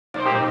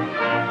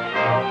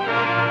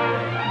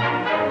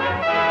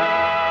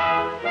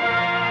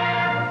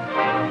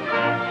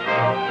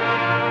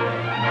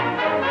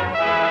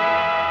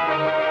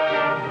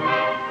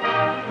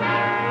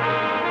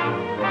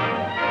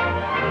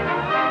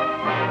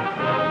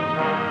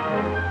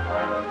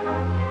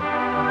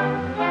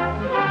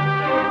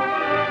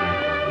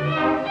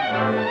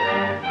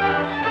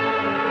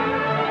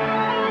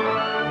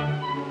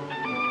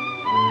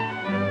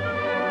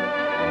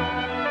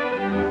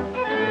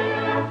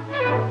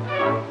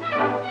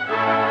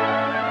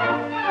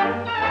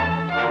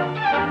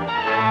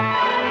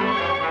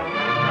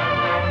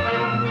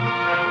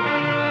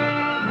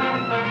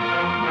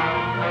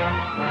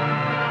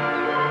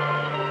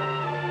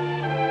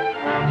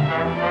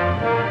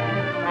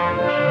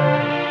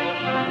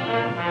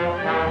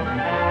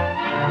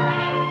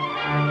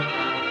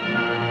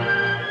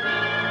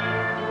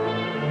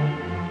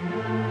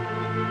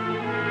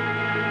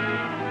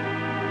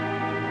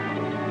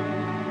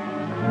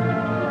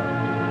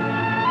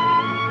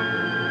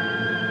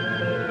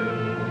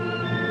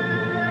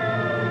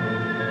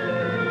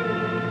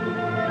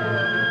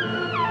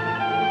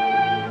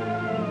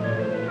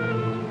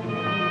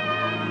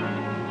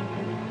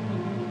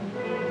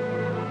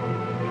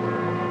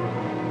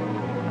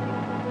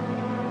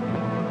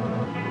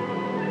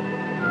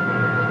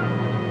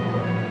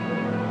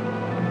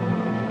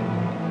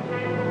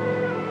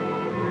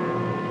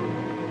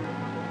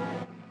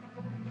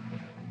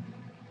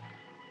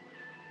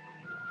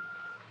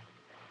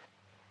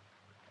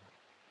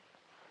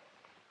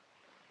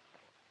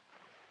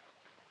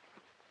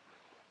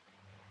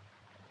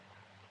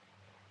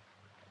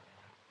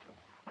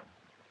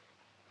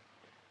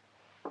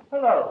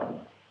Hello.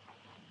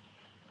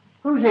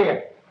 Who's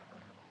here?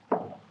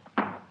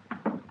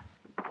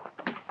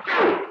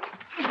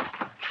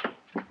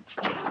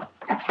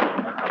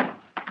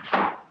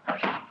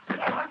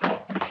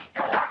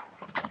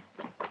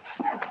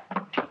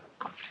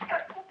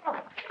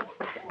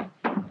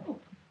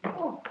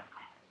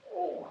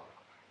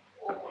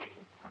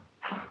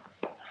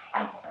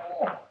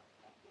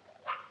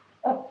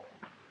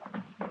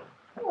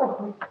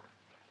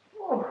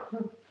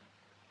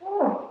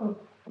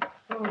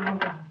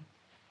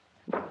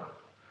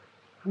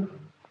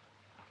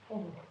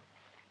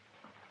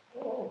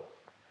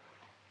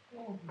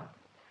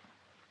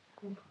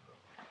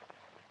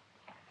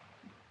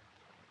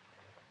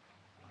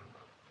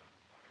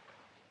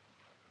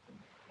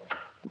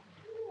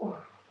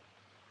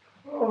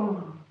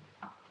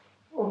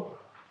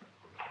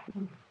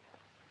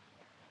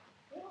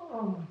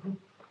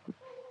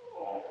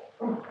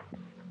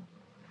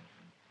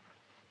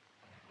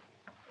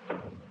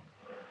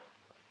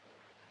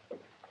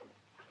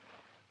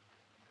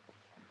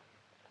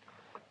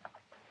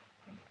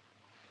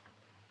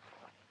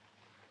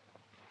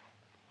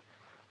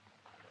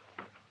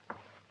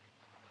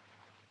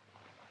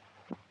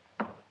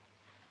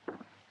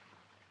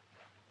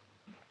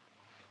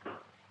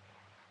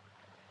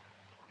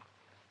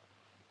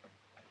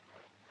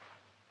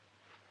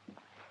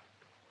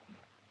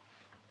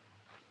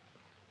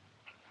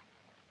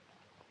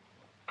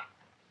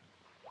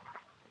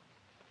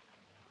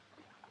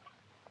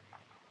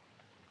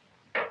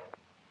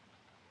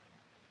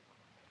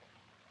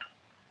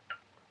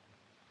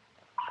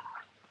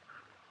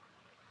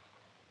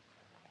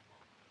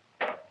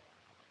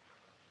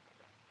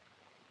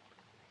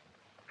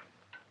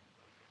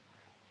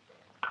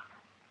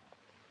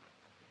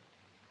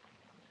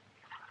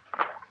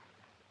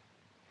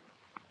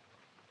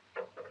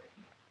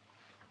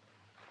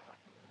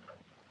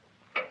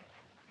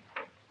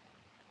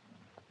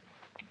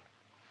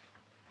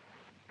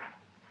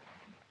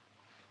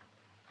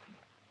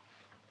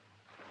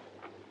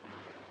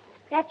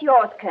 That's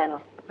yours,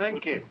 Colonel.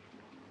 Thank you.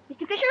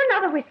 Mr. Fisher,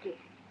 another whiskey.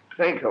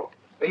 Thank you.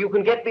 You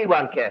can get me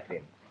one,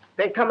 Kathleen.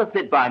 Then come and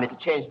sit by me to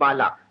change my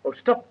luck. Oh,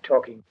 stop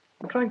talking.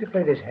 I'm trying to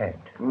play this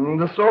hand.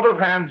 The sort of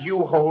hands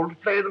you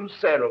hold play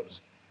themselves.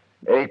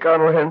 Eh,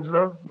 Colonel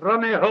Henslow?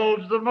 Ronnie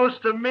holds the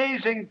most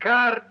amazing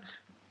cards.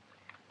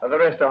 The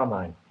rest are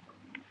mine.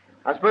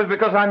 I suppose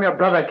because I'm your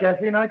brother,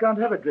 Kathleen, I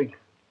can't have a drink.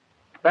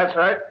 That's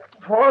right.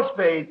 4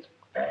 spades.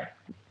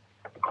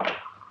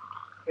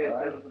 Yes,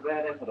 that was a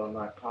bad effort on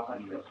my part.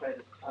 I'm afraid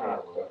it's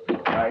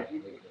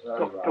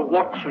Dr.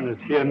 Watson is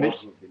here, miss.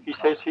 He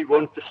says he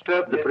won't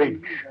disturb the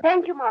bridge.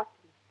 Thank you, Marston.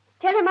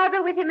 Tell him I'll be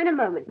with him in a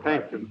moment.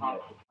 Thank you.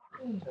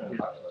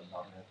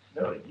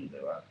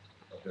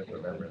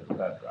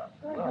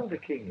 The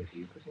king is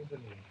here.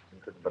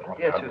 But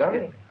yes,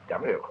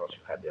 dummy, of course, you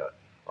had the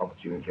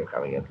opportunity of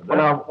coming in. Well,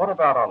 now, what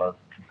about Olive?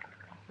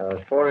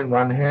 4 in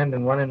one hand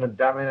and 1 in a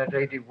dummy, and it's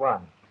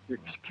 81.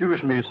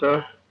 Excuse me,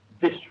 sir.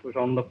 This was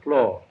on the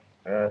floor.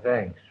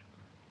 Thanks.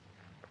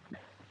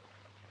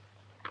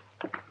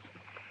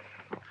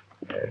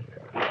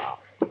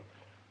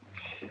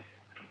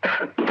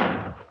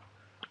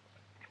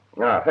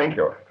 Thank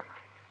you.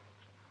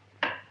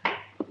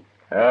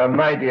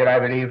 My dear, I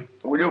believe.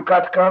 Will you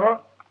cut,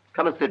 Colonel?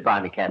 Come and sit by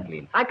me,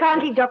 Kathleen. I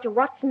can't leave Dr.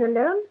 Watson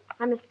alone.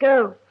 I must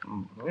go.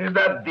 Is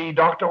that the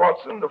Dr.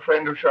 Watson, the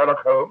friend of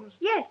Sherlock Holmes?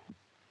 Yes.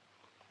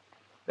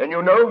 Then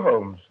you know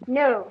Holmes.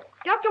 No.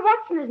 Dr.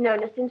 Watson has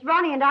known us since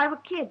Ronnie and I were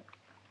kids.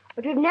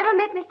 But we've never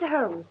met Mr.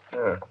 Holmes.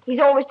 He's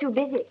always too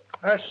busy.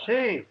 I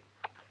see.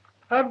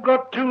 I've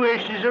got 2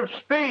 aces of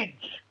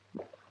spades.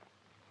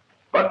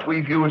 But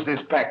we've used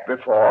this pack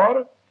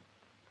before.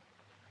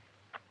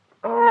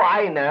 Oh,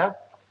 I know.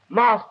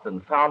 Marston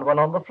found one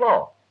on the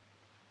floor.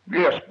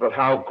 Yes, but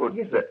how could...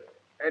 Yes, sir.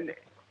 And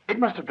it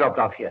must have dropped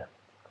off here.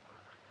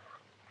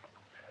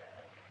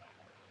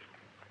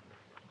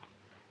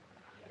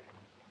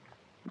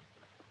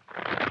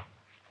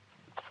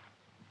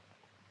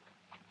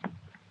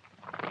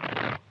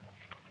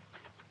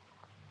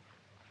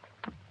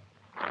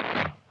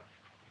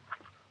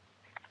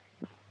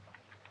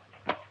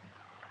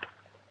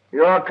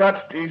 Your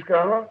cut, please,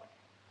 Colonel.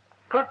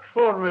 Cut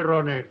for me,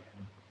 Ronnie.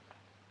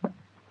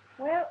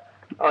 Well,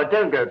 Oh,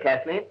 don't go,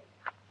 Kathleen.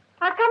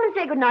 I'll come and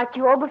say good night to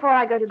you all before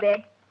I go to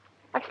bed.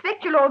 I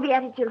expect you'll all be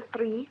at it till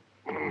 3.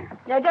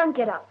 Now, don't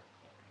get up.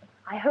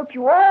 I hope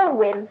you all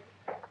win.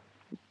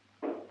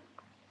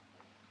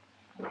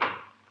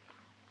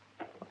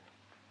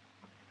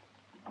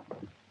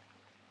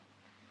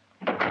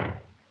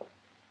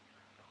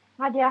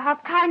 My dear, how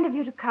kind of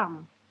you to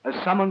come. A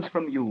summons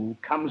from you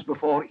comes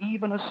before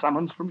even a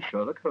summons from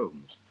Sherlock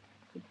Holmes.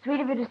 It's sweet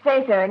of you to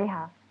say so,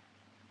 anyhow.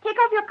 Take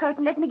off your coat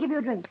and let me give you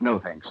a drink. No,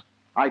 thanks.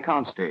 I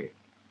can't stay.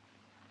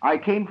 I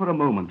came for a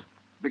moment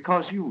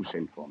because you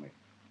sent for me.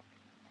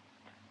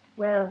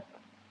 Well,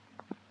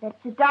 let's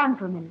sit down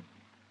for a minute.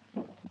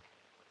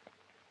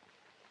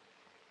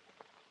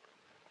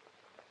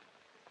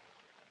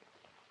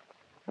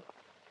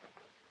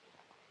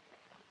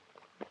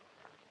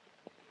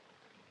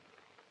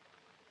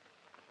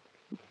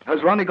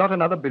 Has Ronnie got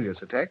another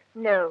bilious attack?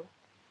 No.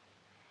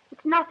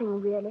 It's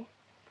nothing, really.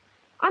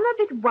 I'm a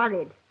bit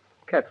worried.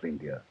 Kathleen,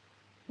 dear,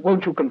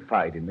 won't you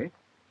confide in me?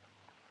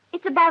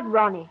 It's about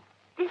Ronnie.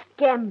 This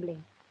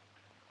gambling.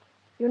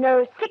 You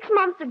know, 6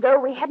 months ago,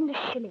 we hadn't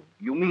a shilling.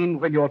 You mean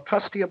when your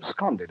trustee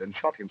absconded and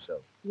shot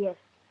himself? Yes.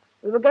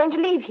 We were going to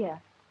leave here.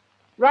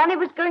 Ronnie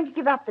was going to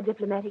give up the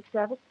diplomatic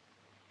service.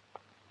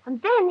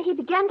 And then he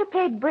began to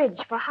play bridge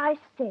for high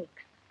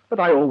stakes. But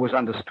I always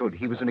understood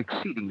he was an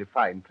exceedingly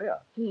fine player.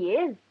 He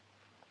is.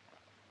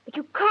 But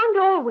you can't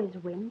always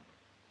win.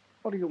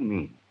 What do you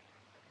mean?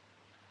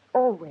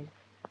 Always.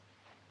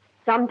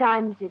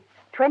 Sometimes it's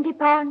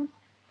 £20,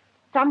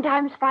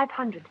 sometimes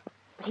 500.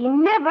 But he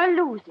never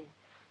loses.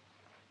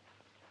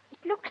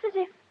 It looks as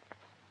if...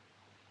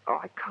 Oh,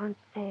 I can't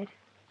say it.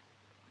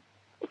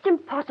 It's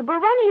impossible.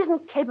 Ronnie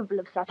isn't capable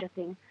of such a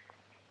thing.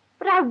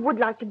 But I would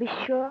like to be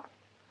sure.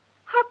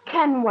 How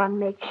can one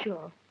make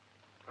sure?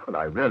 Well,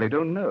 I really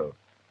don't know.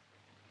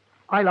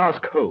 I'll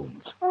ask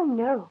Holmes. Oh,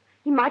 no.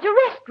 He might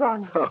arrest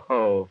Ronnie.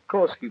 Oh, of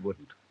course he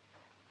wouldn't.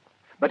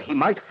 But he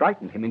might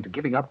frighten him into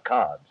giving up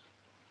cards.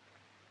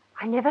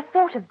 I never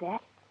thought of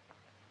that.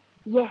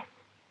 Yes.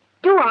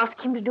 Do ask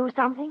him to do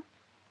something.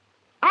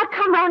 I'll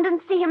come round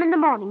and see him in the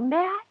morning, may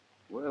I?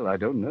 Well, I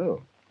don't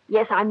know.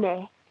 Yes, I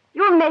may.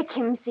 You'll make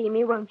him see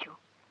me, won't you?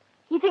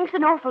 He thinks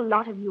an awful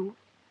lot of you.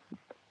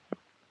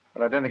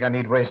 Well, I don't think I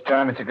need waste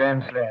time. It's a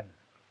grand slam.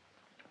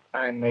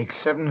 I make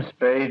 7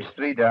 spades,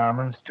 3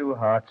 diamonds, 2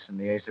 hearts, and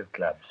the ace of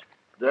clubs.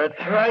 That's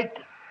right.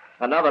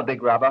 Another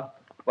big rubber.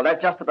 Well,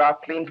 that just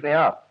about cleans me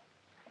up.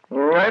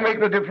 I make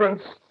the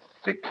difference.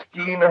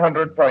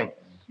 1,600 points.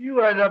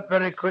 You add up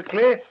very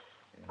quickly.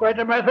 Quite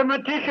a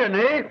mathematician,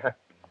 eh?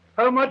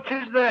 How much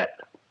is that?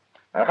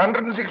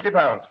 160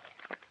 pounds.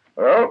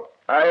 Well,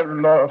 I've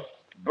lost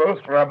both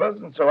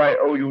rubbers, and so I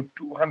owe you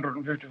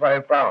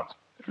 255 pounds.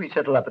 But we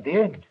settle up at the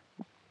end.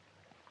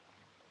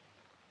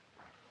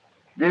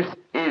 This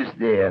is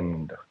the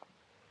end.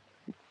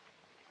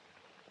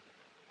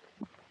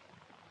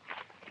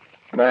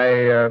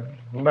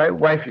 My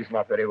wife is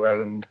not very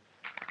well, and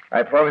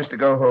I promised to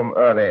go home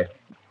early.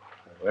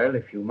 Well,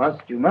 if you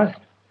must, you must.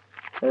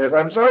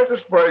 I'm sorry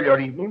to spoil your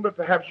evening, but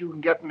perhaps you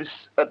can get Miss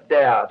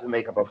Adair to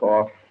make up a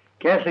for.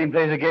 Kathleen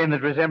plays a game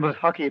that resembles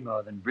hockey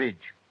more than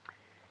bridge.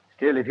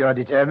 Still, if you're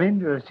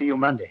determined, we'll see you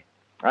Monday.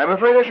 I'm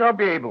afraid I shan't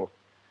be able.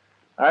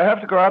 I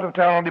have to go out of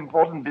town on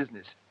important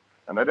business,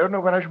 and I don't know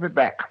when I shall be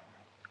back.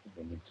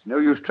 Then it's no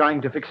use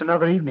trying to fix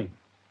another evening.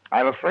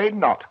 I'm afraid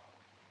not.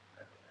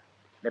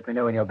 Let me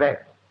know when you're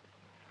back.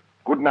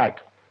 Good night.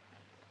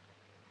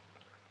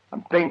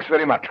 And thanks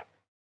very much.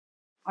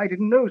 I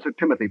didn't know Sir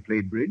Timothy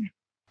played bridge.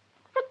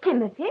 Sir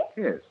Timothy?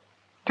 Yes.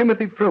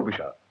 Timothy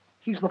Frobisher.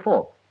 He's the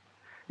 4th.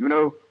 You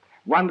know,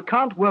 one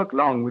can't work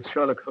long with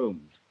Sherlock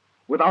Holmes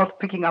without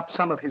picking up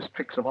some of his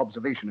tricks of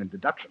observation and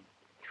deduction.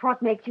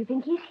 What makes you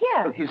think he's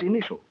here? His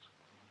initials.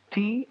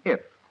 T.F.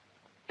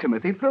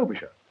 Timothy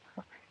Frobisher.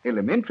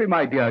 Elementary,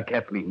 my dear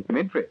Kathleen,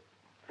 elementary.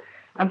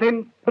 And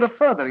then there are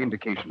further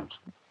indications.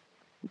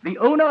 The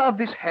owner of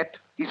this hat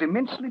is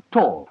immensely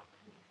tall.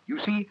 You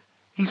see,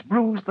 he's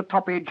bruised the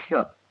top edge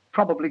here,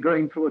 probably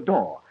going through a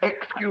door.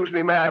 Excuse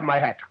me, may I have my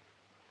hat?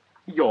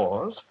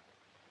 Yours?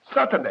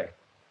 Certainly.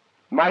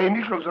 My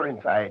initials are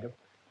inside.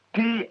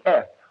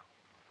 T.F.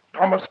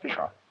 Thomas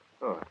Fisher.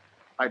 Oh,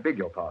 I beg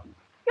your pardon.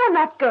 You're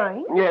not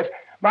going? Yes,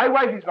 my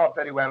wife is not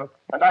very well,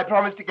 and I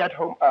promised to get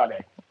home early.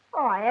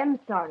 Oh, I am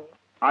sorry.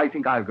 I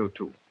think I'll go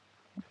too.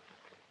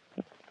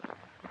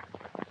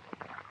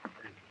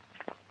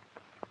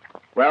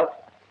 Well,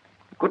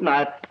 good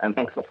night, and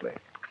thanks awfully.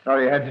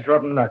 Sorry you had such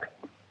rotten luck.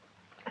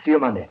 See you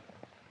Monday.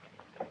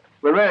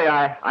 Well, really,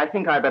 I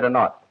think I better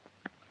not.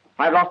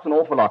 I've lost an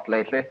awful lot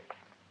lately,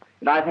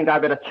 and I think I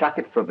better chuck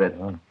it for a bit.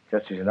 Oh,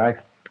 just as you like.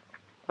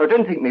 Oh,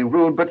 don't think me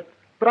rude, but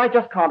I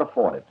just can't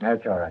afford it.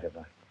 That's all right,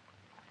 Eva.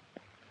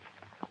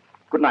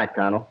 Good night,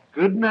 Colonel.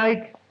 Good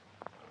night.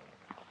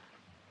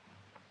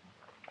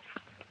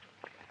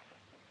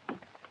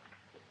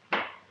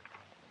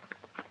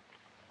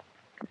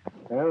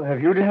 Well,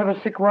 have you to have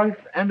a sick wife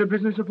and a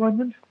business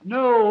appointment?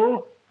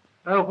 No,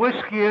 a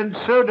whiskey and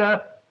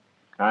soda.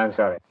 I'm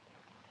sorry.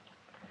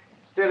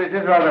 Still, it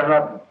is rather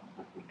rotten.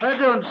 I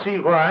don't see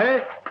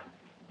why.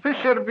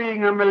 Fisher,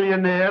 being a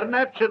millionaire,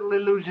 naturally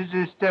loses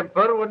his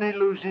temper when he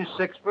loses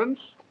sixpence.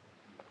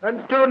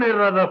 And Tony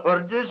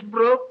Rutherford is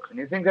broke. And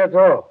you think that's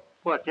all?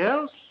 What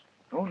else?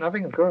 Oh,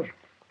 nothing, of course.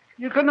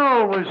 You can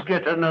always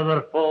get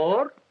another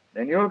 4.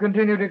 Then you'll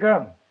continue to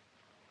come.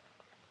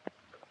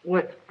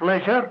 With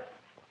pleasure.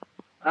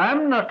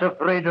 I'm not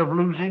afraid of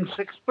losing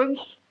sixpence.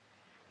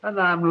 And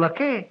I'm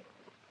lucky.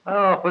 I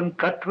often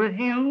cut with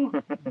you.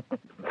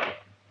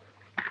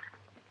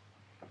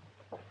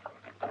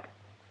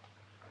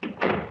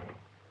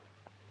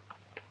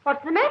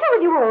 What's the matter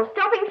with you all,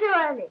 stopping so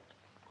early?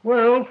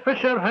 Well,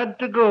 Fisher had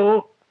to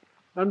go.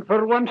 And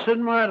for once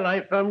in my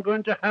life, I'm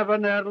going to have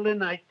an early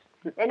night.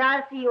 Then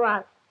I'll see you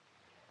out.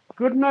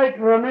 Good night,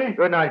 Ronnie.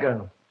 Good night,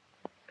 Colonel.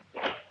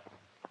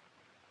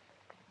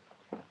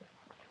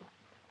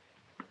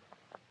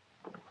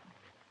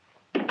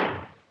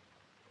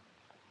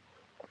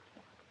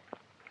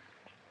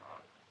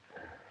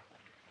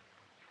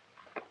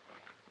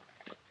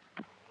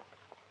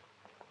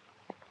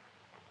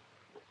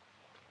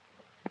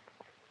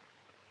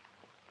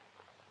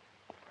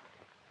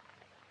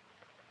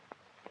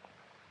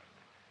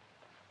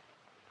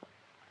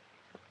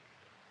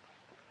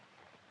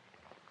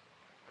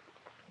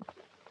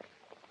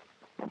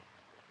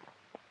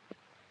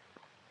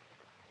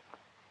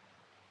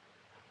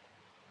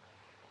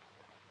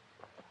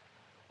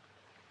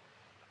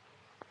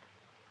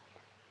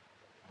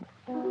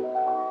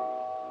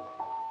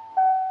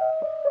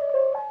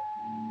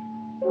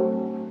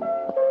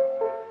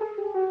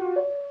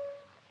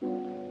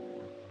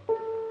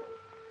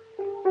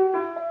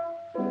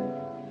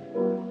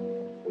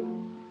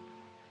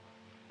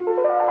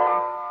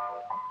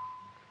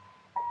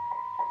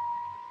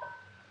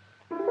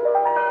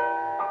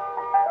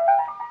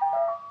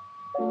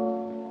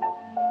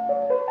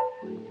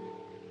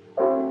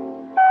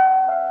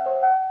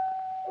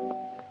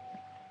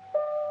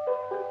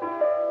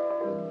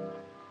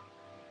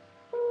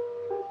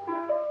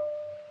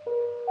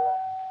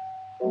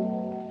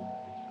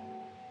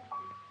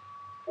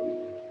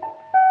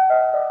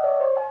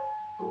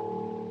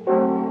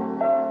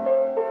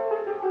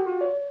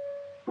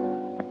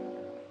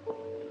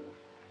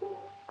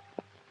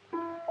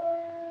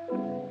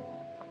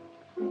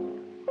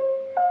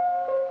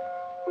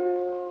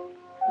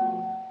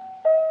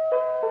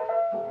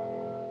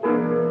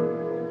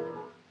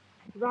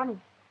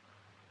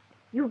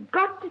 You've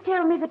got to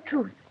tell me the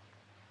truth.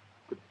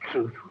 The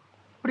truth?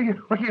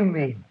 What do you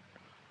mean?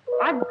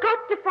 I've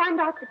got to find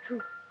out the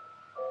truth.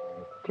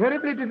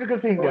 Terribly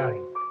difficult thing,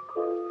 darling.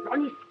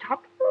 Ronnie,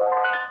 stop.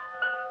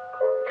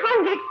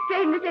 Kindly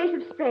explain this Ace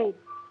of Spades.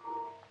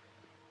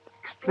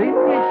 Explain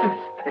the Ace of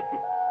Spades.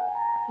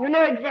 You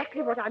know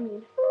exactly what I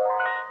mean.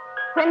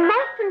 When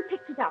Marston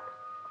picked it up,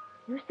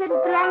 you said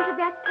it belonged to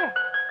that pack.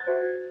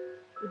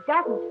 It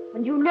doesn't,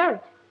 and you know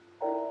it.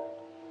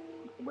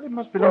 Well, it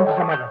must belong to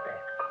some other pack.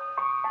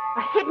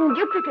 A hidden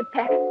duplicate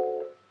pack.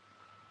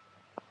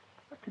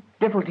 What the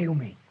devil do you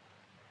mean?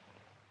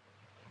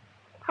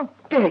 How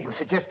dare you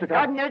suggest that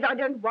God knows I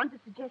don't want to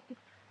suggest it.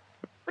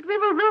 But we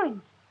were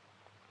ruined.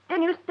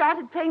 Then you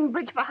started playing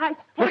bridge for high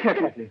stakes. Look here,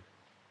 Kathleen.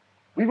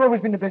 We've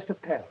always been the best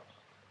of pals.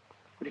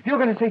 But if you're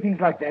going to say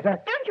things like that,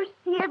 Don't you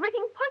see?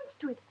 Everything points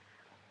to it.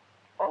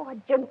 Oh, I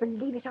don't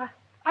believe it.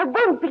 I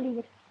won't believe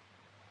it.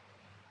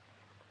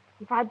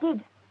 If I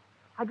did,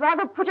 I'd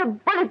rather put a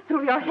bullet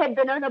through your head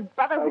than earn a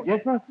brotherhood.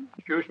 Yes, Master?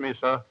 Excuse me,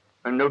 sir.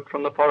 A note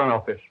from the Foreign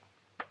Office.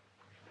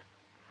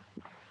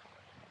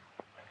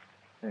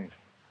 Thanks.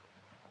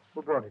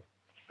 Who brought it?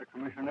 The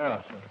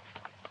Commissioner, sir.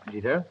 Is he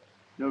there?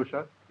 No,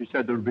 sir. He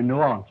said there would be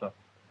no answer.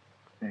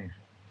 Thanks.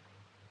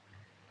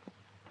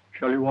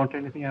 Shall you want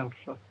anything else,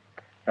 sir?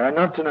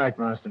 Not tonight,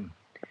 Marston.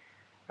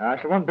 I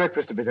shall want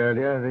breakfast a bit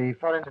earlier. The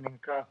foreign sending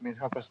craft means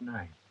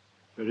 9:30.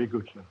 Very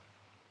good, sir.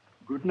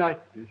 Good night,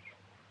 please.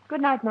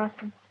 Good night,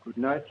 Marston. Good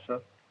night,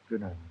 sir.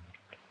 Good night.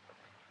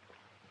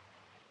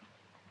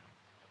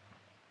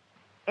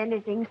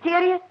 Anything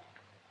serious?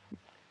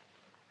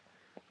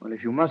 Well,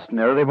 if you must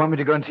know, they want me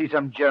to go and see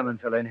some German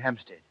fellow in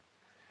Hampstead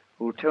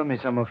who'll tell me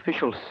some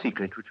official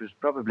secret which was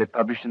probably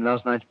published in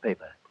last night's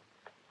paper.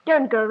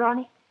 Don't go,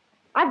 Ronnie.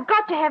 I've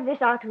got to have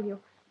this out with you.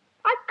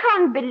 I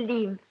can't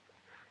believe.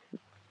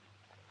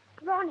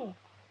 Ronnie.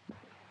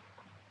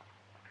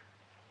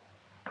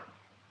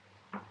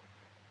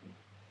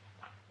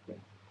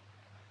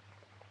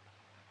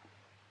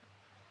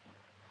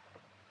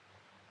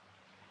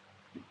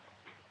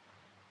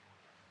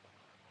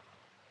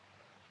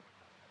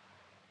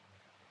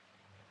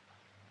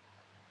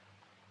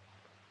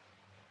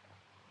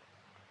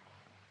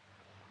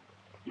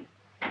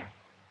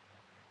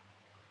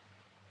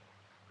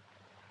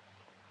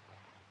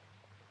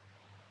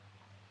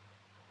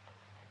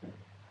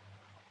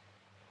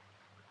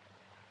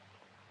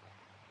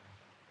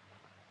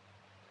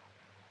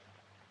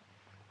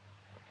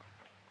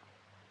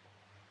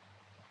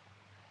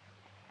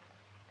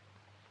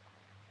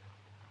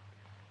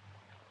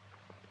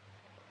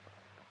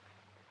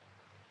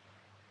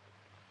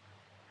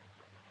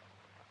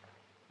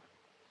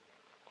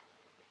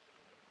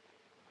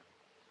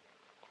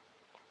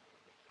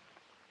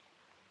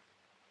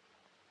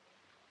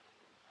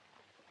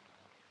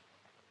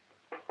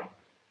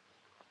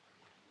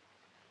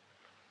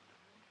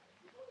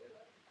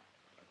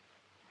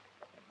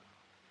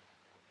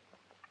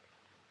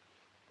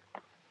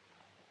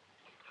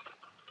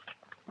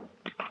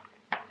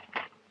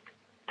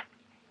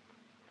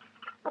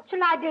 What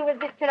shall I do with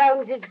Mr.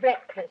 Holmes's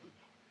breakfast?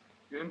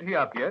 Isn't he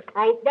up yet?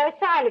 Ain't no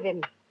sign of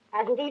him.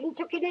 Hasn't even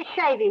took in his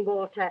shaving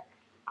water.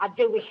 I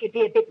do wish he'd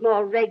be a bit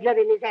more regular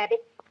in his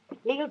habits.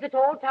 Meals at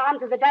all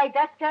times of the day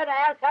does turn a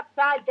house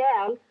upside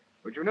down.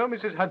 But you know,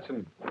 Mrs.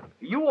 Hudson,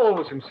 you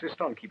always insist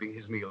on keeping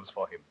his meals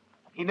for him.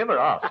 He never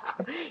asks.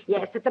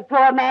 Yes, but the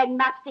poor man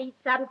must eat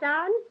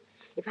sometimes.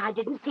 If I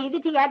didn't see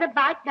that he had a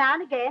bite now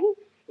and again,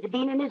 it'd have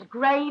been in his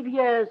grave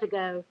years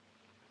ago.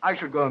 I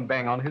should go and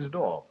bang on his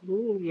door.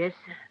 Yes,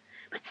 sir.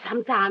 But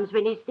sometimes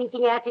when he's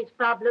thinking out his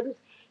problems,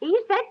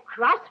 he's that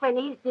cross when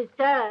he's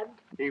disturbed.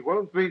 He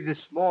won't be this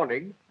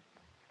morning.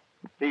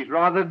 He's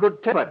rather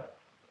good-tempered.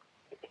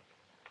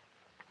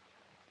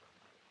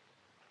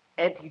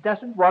 And he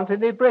doesn't want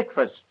any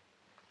breakfast.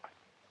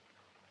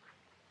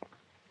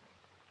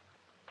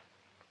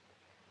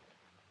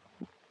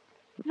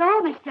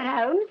 No, Mr.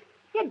 Holmes,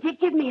 you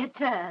did give me a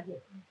turn.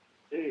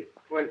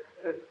 Well,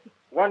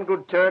 one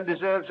good turn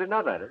deserves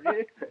another.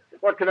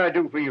 What can I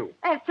do for you?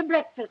 Some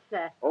breakfast,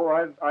 sir. Oh,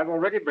 I've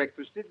already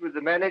breakfasted with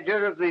the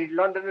manager of the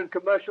London and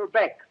Commercial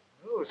Bank.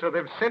 Oh, so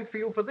they've sent for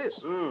you for this.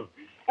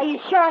 Are you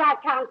sure I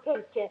can't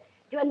tempt you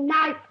to a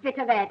nice bit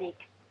of attic?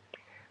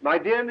 My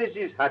dear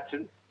Mrs.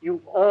 Hudson,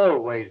 you've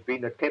always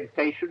been a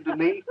temptation to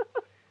me.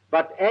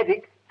 But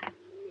attic,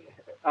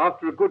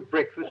 after a good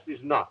breakfast, is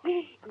not.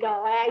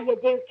 No, you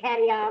do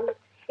carry on.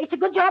 It's a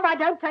good job I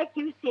don't take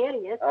you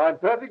serious. I'm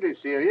perfectly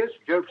serious.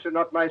 Jokes are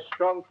not my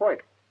strong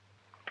point.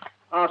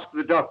 Ask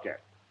the doctor.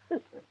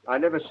 I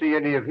never see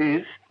any of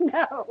his.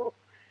 No.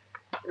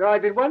 You know,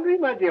 I've been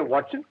wondering, my dear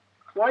Watson,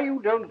 why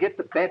you don't get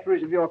the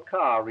batteries of your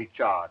car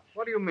recharged.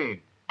 What do you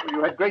mean? Well,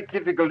 you had great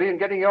difficulty in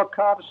getting your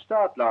car to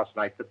start last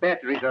night. The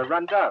batteries are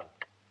run down.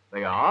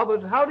 They are,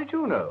 but how did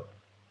you know?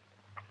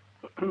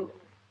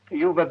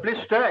 You've a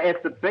blister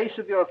at the base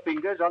of your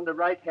fingers on the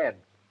right hand.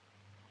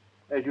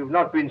 As you've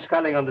not been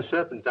sculling on the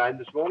Serpentine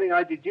this morning,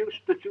 I deduced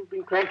that you've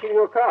been cranking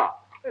your car.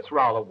 It's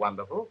rather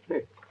wonderful.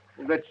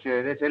 That's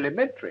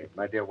elementary,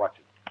 my dear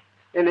Watson.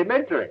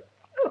 Elementary.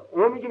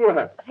 Let me give you a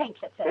hand.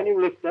 Thank you, sir. Can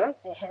you lift that?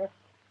 Yes.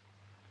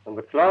 And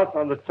the cloth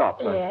on the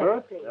top, Yes,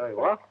 first. please. There you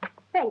are.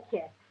 Thank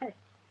you.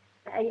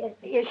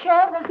 You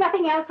sure there's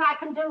nothing else I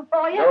can do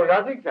for you? No,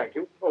 nothing, thank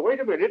you. Oh, wait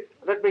a minute.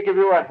 Let me give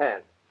you a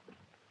hand.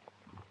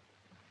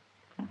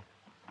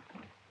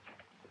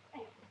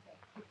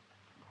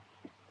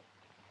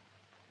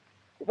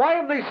 Why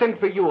have they sent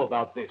for you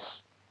about this?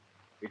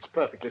 It's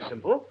perfectly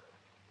simple.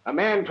 A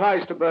man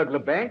tries to burgle a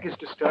bank, is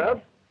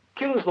disturbed,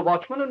 kills the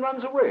watchman, and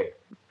runs away.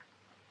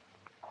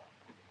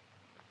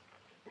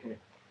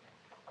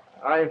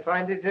 I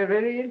find it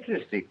very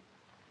interesting.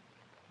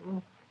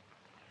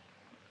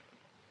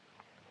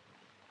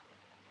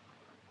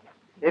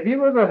 Have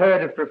you ever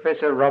heard of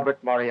Professor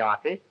Robert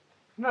Moriarty?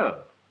 No.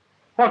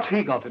 What's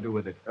he got to do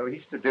with it? Oh,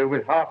 he's to do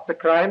with half the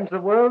crimes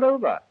the world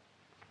over.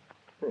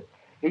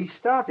 He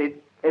started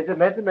as a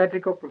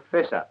mathematical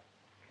professor,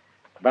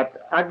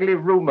 but ugly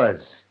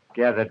rumors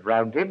gathered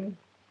round him,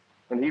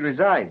 and he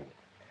resigned.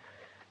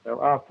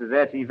 So after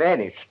that, he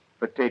vanished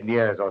for 10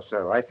 years or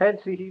so. I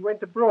fancy he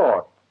went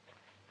abroad.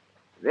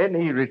 Then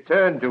he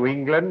returned to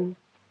England,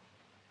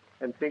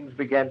 and things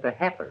began to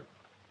happen.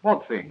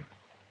 What thing?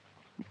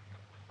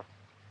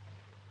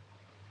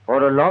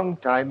 For a long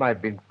time,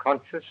 I've been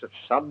conscious of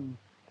some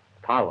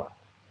power,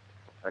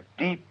 a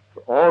deep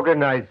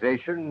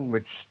organization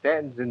which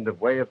stands in the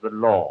way of the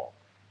law.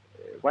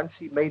 Once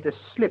he made a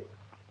slip,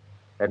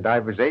 and I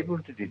was able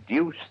to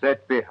deduce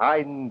that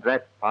behind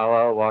that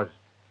power was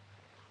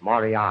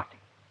Moriarty.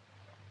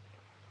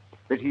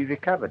 But he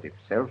recovered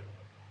himself,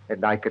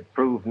 and I could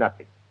prove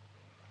nothing.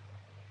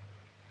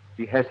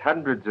 He has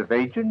hundreds of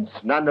agents,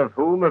 none of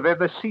whom have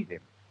ever seen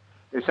him.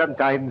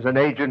 Sometimes an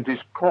agent is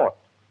caught.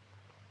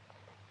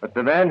 But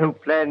the man who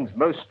plans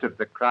most of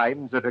the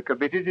crimes that are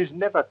committed is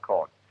never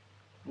caught,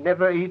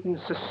 never even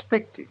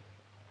suspected.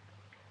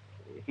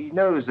 He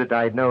knows that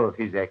I know of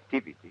his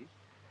activities.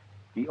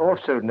 He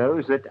also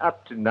knows that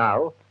up to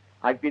now,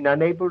 I've been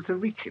unable to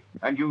reach him.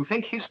 And you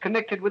think he's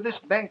connected with this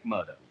bank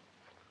murder?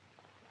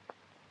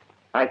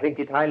 I think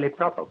it highly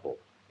probable.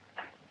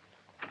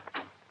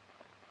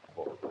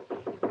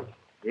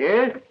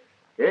 Yes?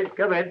 Yes,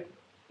 come in.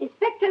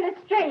 Inspector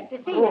Lestrade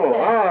to see you,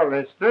 sir. Oh,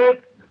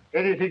 Lestrade.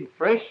 Anything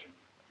fresh?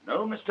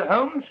 No, Mr.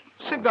 Holmes?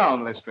 Sit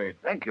down, Lestrade.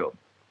 Thank you.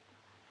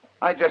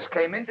 I just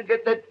came in to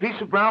get that piece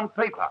of brown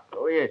paper.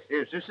 Oh, yes,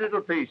 this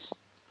little piece.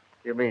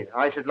 You mean,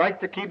 I should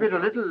like to keep it a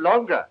little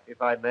longer,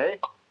 if I may.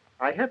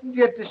 I haven't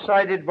yet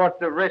decided what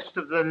the rest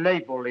of the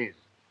label is.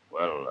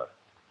 Well,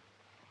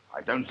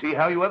 I don't see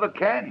how you ever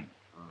can.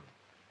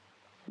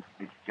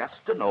 It's just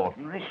an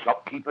ordinary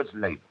shopkeeper's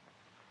label.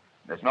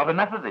 There's not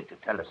enough of it to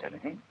tell us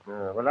anything.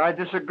 Well, I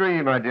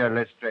disagree, my dear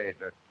Lestrade.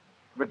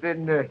 But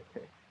then,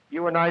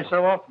 you and I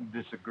so often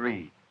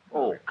disagree.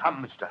 Oh,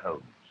 come, Mr.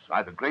 Holmes.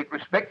 I've a great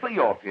respect for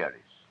your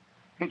theories.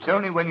 It's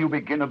only when you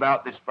begin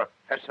about this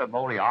Professor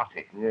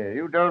Moriarty. Yeah,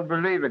 you don't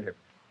believe in him.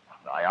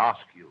 I ask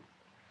you,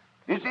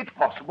 is it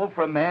possible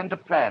for a man to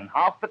plan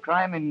half the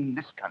crime in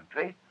this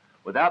country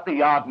without the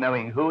Yard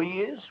knowing who he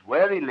is,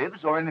 where he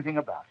lives, or anything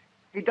about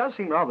it? He does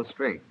seem rather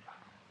strange.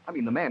 I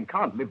mean, the man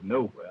can't live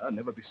nowhere,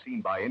 never be seen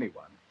by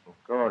anyone. Of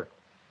course.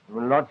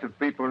 Well, lots of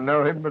people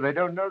know him, but they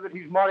don't know that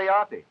he's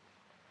Moriarty.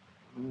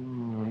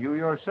 You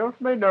yourself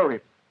may know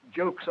him.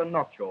 Jokes are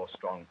not your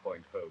strong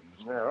point,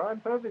 Holmes. No, I'm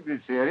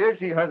perfectly serious.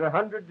 He has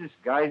 100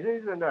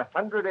 disguises and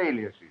 100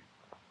 aliases.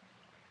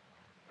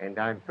 And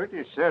I'm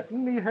pretty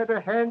certain he had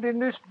a hand in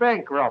this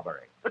bank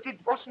robbery. But it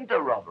wasn't a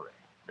robbery.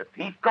 The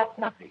thief got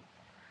nothing.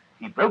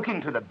 He broke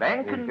into the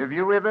bank and... Have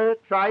you ever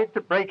tried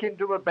to break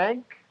into a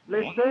bank,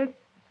 Lestrade?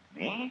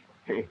 Me?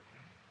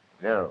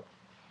 No,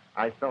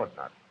 I thought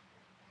not.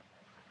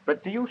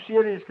 But do you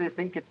seriously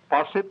think it's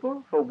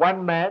possible for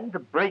one man to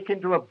break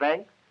into a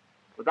bank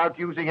without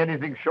using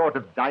anything short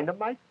of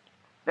dynamite?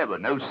 There were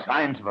no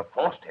signs of a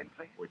forced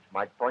entry. Which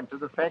might point to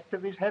the fact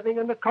of his having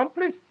an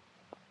accomplice.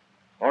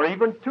 Or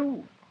even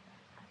two.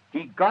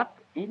 He got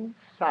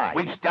inside.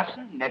 Which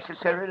doesn't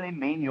necessarily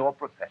mean you're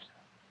Professor.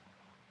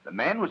 The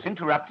man was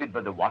interrupted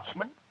by the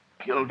watchman,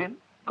 killed him,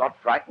 got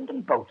frightened,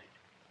 and bolted.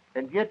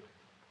 And yet,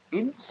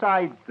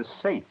 inside the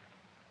safe,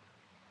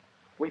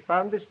 we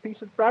found this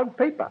piece of brown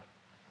paper.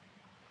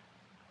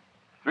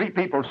 3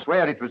 people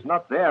swear it was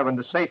not there when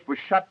the safe was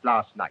shut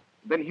last night.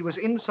 Then he was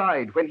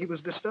inside when he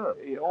was disturbed.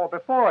 Or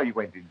before he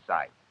went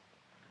inside.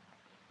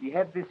 He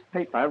had this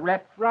paper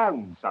wrapped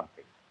round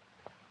something.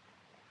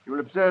 You will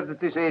observe that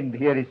this end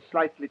here is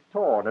slightly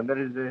torn and there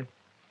is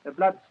a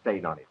blood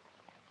stain on it.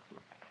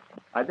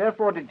 I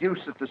therefore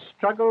deduce that the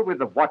struggle with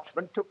the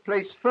watchman took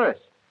place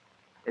first,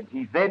 and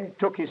he then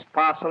took his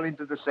parcel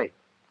into the safe.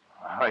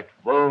 Oh, it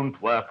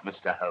won't work,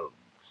 Mr. Holmes.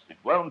 It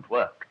won't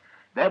work.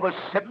 There was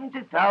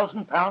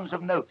 £70,000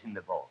 of note in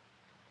the vault.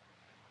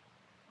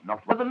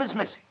 Not one of them is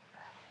missing.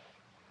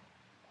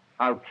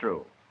 How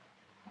true.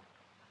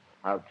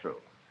 How true.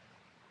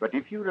 But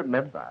if you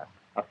remember,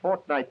 a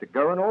fortnight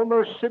ago, an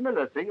almost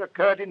similar thing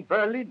occurred in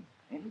Berlin.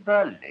 In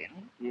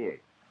Berlin? Yes.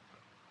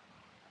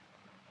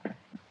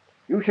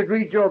 You should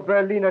read your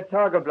Berliner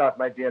Tageblatt,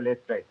 my dear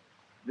Lestrade.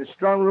 The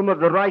strong room of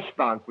the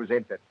Reichsbank was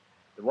entered.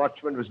 The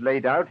watchman was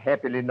laid out,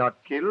 happily not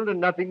killed,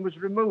 and nothing was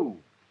removed.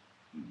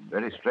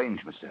 Very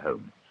strange, Mr.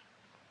 Holmes.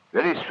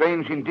 Very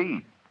strange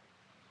indeed.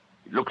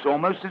 It looks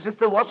almost as if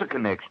there was a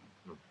connection.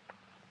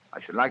 I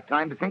should like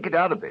time to think it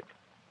out a bit.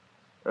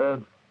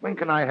 When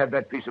can I have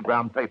that piece of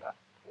brown paper?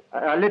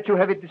 I'll let you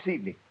have it this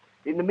evening.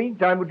 In the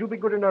meantime, would you be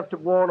good enough to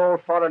warn all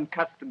foreign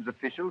customs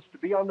officials to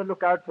be on the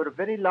lookout for a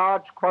very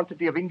large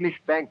quantity of English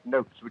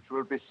banknotes which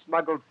will be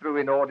smuggled through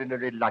in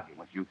ordinary luggage?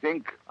 What do you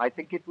think? I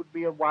think it would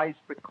be a wise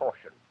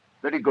precaution.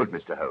 Very good,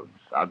 Mr. Holmes.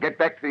 I'll get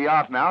back to the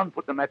yard now and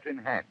put the matter in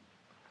hand.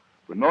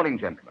 Good morning,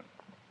 gentlemen.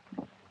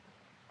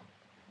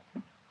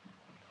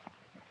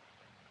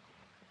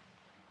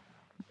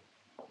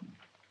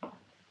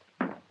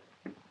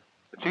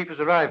 The chief has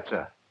arrived,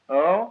 sir.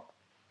 Oh?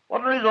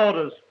 What are his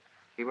orders?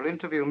 He will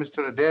interview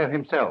Mr. Adair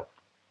himself.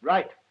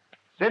 Right.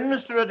 Send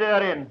Mr.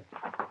 Adair in.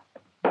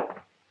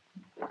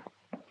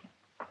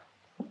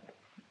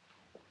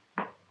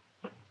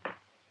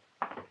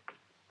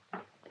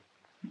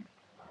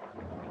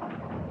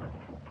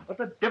 What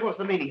the devil's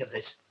the meaning of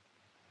this?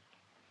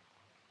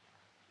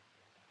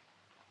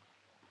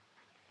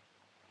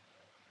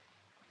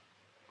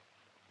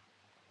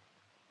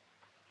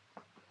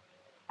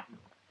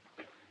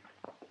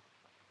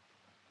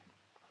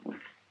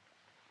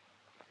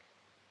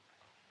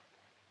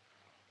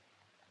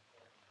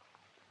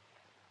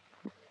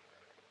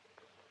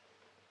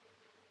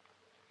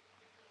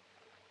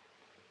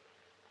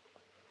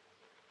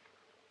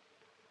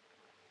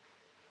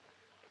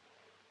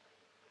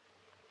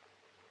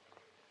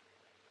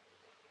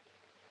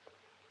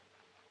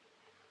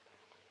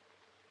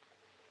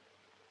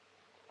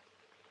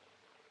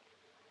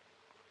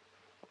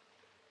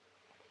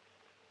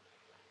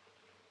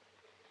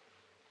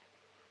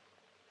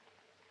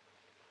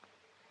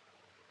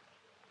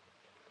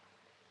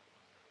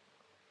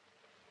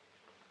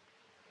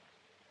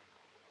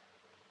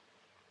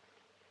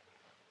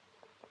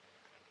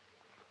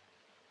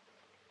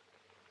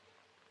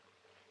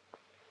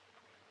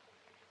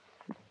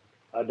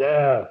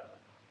 Adair.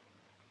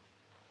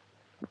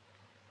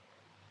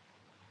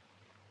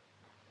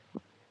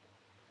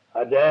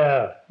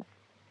 Adair.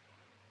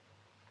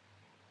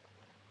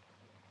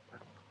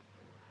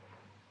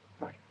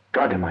 My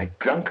God, am I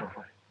drunk or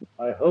what?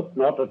 I hope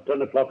not at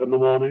 10 o'clock in the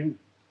morning.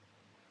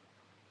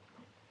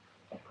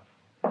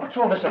 What's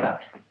all this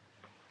about?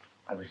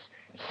 I was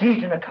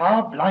seized in a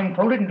car,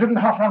 blindfolded, and driven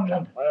half round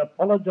London. I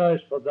apologize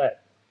for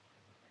that.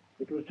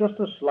 It was just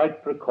a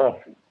slight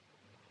precaution.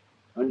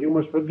 And you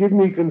must forgive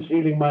me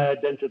concealing my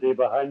identity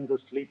behind the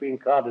Sleeping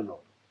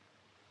Cardinal.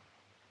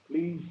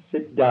 Please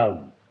sit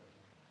down.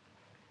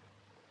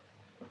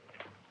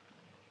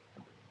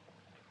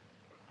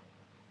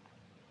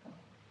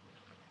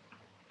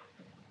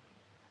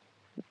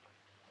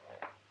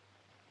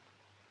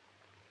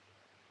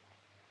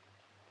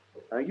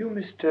 Are you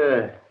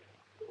Mr.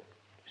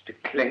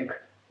 Clink?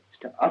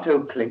 Mr.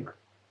 Otto Clink?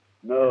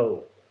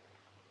 No.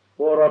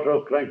 Poor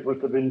Otto Clank must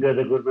have been dead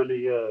a good many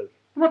years.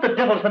 What the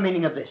devil's the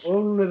meaning of this?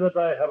 Only that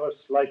I have a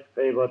slight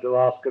favor to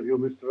ask of you,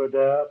 Mr.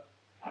 Adair.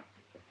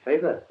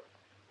 Favor?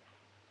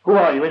 Who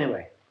are you,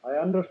 anyway? I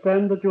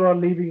understand that you are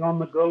leaving on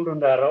the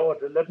Golden Arrow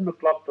at 11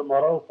 o'clock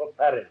tomorrow for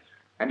Paris.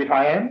 And if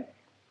I am?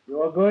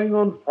 You are going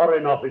on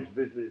Foreign Office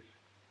business,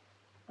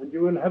 and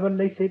you will have a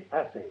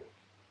laissez-passer,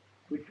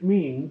 which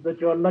means that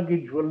your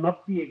luggage will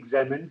not be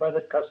examined by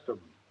the customs.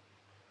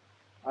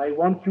 I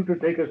want you to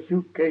take a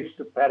suitcase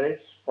to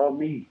Paris for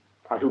me.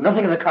 I'll do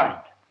nothing of the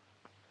kind.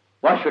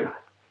 Why should I?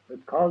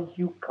 Because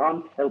you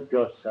can't help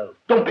yourself.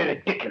 Don't be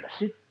ridiculous.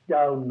 Sit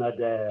down,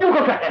 Adair. You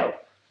go to hell.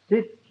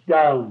 Sit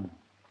down.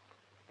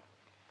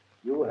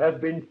 You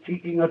have been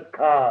cheating at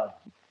cards.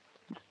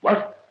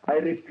 What? I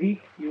repeat,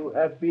 you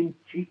have been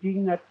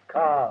cheating at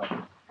cards.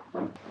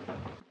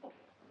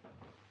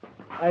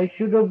 I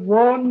should have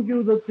warned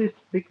you that this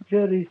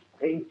picture is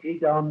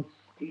painted on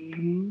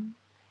steel.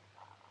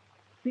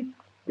 Sit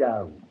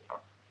down.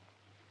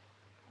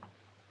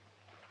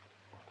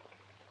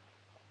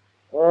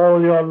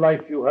 All your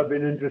life you have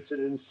been interested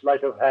in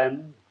sleight of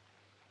hand.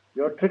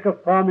 Your trick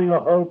of palming a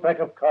whole pack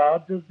of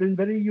cards has been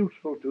very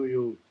useful to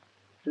you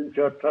since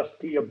your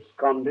trustee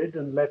absconded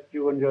and left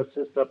you and your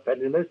sister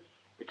penniless.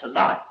 It's a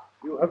lie.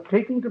 You have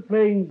taken to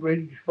playing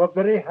bridge for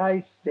very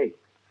high stakes.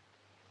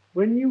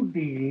 When you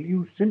deal,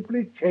 you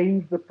simply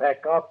change the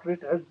pack after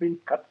it has been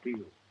cut to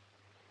you.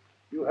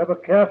 You have a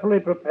carefully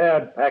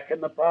prepared pack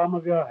in the palm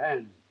of your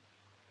hand.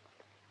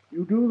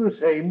 You do the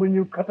same when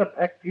you cut a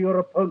pack to your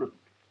opponent.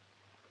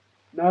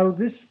 Now,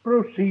 this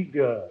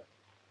procedure,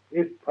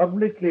 if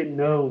publicly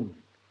known,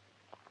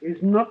 is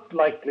not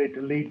likely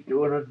to lead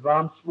to an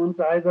advancement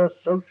either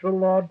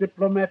social or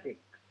diplomatic.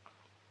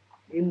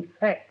 In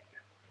fact,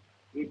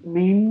 it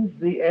means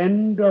the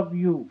end of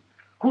you.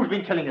 Who's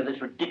been telling you this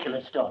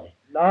ridiculous story?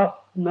 Last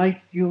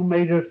night you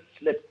made a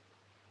slip.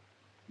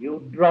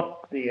 You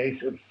dropped the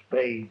ace of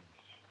spades.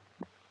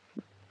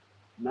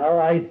 Now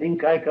I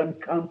think I can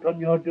count on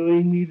your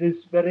doing me this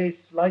very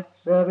slight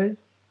service.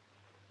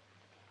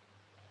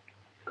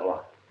 Go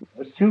on.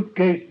 A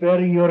suitcase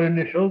bearing your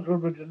initials will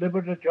be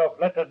delivered at your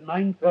flat at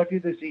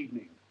 9:30 this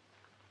evening.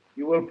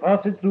 You will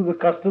pass it through the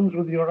customs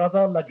with your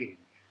other luggage.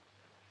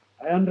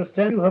 I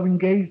understand you have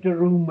engaged a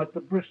room at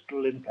the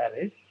Bristol in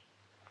Paris.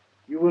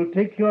 You will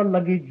take your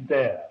luggage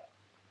there,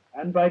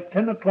 and by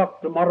 10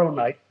 o'clock tomorrow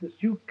night, the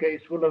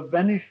suitcase will have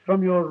vanished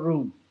from your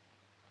room.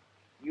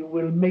 You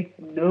will make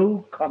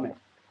no comment.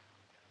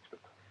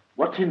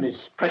 What's in this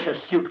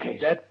precious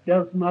suitcase? That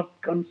does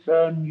not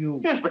concern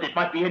you. Yes, but it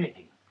might be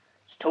anything.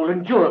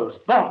 Stolen jewels,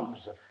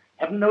 bombs,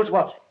 heaven knows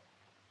what.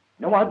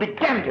 No, I'll be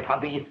damned if I'll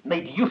be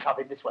made use of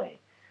in this way.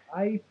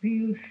 I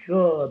feel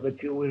sure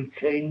that you will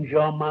change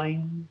your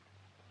mind.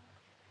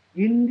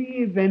 In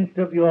the event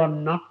of your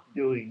not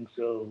doing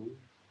so,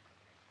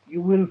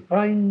 you will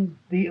find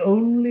the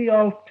only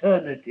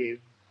alternative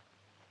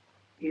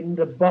in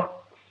the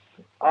box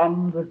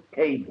on the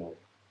table.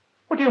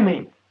 What do you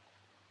mean?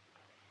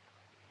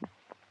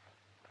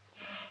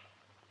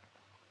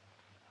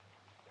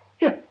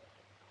 Here.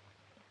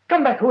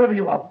 Come back, whoever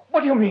you are.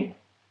 What do you mean?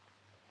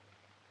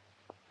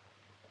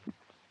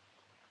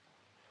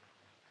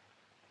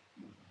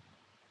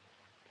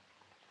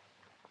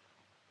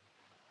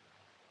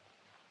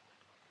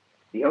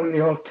 The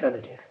only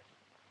alternative.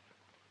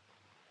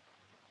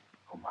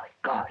 Oh, my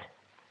God.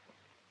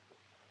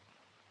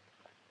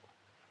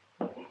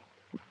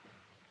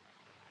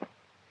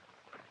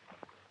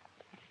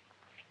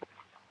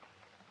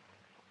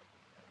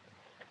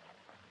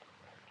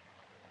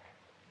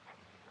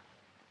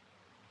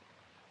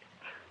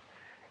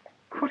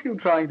 What are you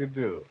trying to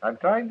do? I'm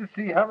trying to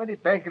see how many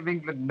Bank of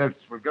England notes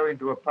will go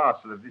into a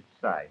parcel of this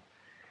size.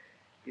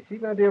 You see,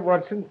 my dear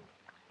Watson,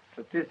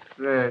 that this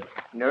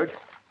note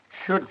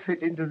should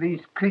fit into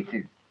these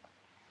creases.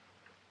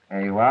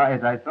 There you are,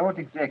 as I thought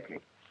exactly.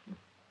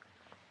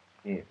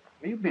 Here.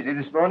 Were you busy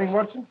this morning,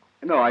 Watson?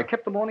 No, I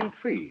kept the morning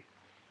free.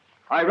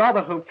 I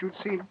rather hoped you'd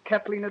see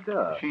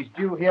Kathleen.The. She's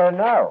due here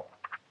now.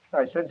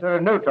 I sent her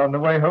a note on the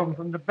way home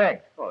from the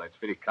bank. Oh, that's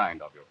very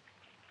kind of you.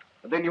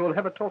 Then you will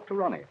have a talk to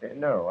Ronnie.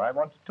 No, I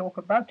want to talk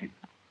about him.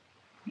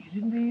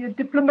 He's in the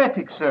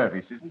diplomatic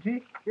service, isn't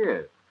he?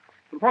 Yes.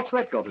 But what's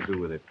that got to do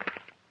with it?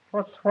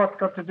 What's what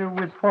got to do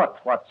with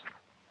what, Watson?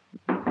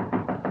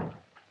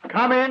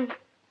 Come in.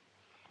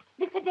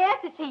 Mr. Dare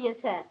to see you,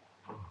 sir.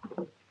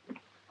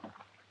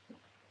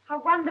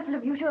 How wonderful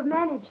of you to have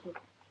managed it.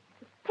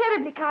 It's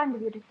terribly kind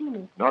of you to see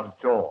me. Not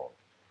at all.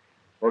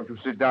 Won't you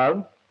sit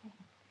down?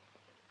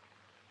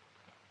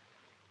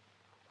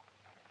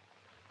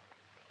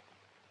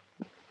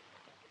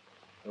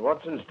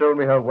 Watson's told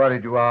me how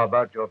worried you are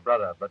about your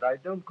brother, but I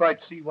don't quite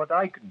see what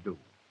I can do.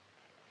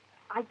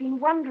 I've been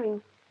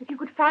wondering if you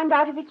could find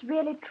out if it's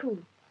really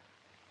true.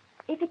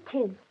 If it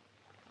is,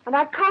 and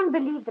I can't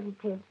believe that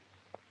it is,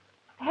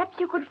 perhaps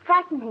you could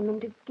frighten him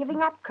into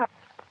giving up.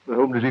 With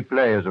whom does he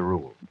play as a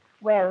rule?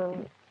 Well,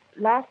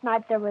 last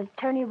night there was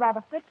Tony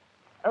Rutherford,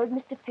 old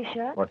Mr.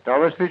 Fisher. What,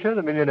 Thomas Fisher,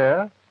 the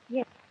millionaire?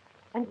 Yes,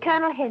 and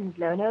Colonel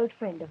Henslow, an old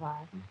friend of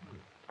ours.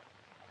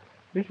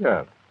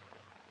 Fisher.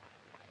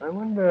 I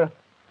wonder...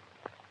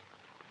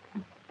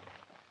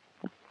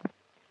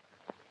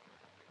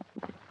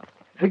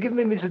 Forgive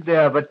me, Mr.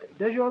 Dare, but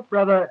does your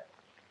brother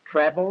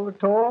travel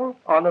at all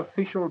on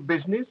official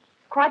business?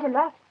 Quite a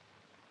lot.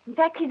 In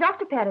fact, he's off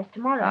to Paris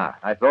tomorrow. Ah,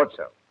 I thought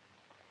so.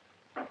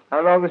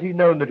 How long has he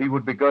known that he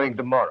would be going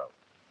tomorrow?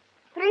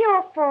 3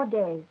 or 4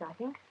 days, I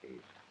think.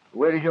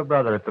 Where is your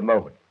brother at the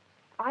moment?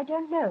 I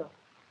don't know.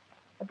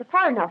 At the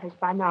Foreign Office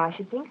by now, I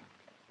should think.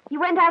 He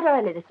went out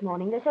early this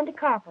morning. They sent a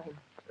car for him.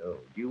 Oh,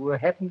 do you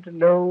happen to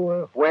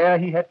know where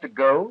he had to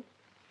go?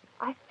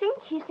 I think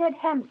he said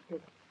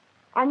Hampstead.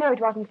 I know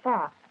it wasn't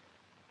far.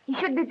 He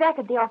should be back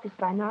at the office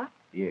by now.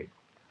 Yes.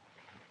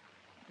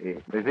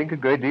 They think a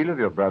great deal of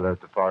your brother at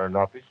the Foreign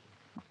Office.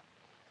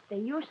 They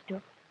used to.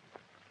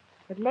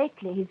 But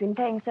lately he's been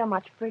playing so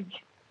much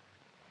bridge.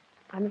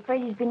 I'm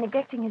afraid he's been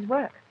neglecting his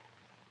work.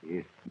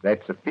 Yes,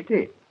 that's a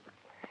pity.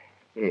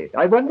 Yes.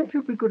 I wonder if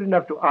you'd be good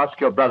enough to ask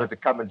your brother to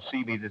come and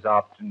see me this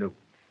afternoon.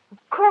 Of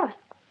course.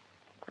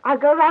 I'll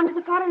go round to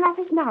the Foreign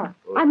Office now.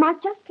 Oh. I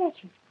might just catch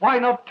him. Why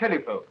not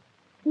telephone?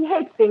 He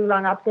hates being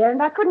long up there,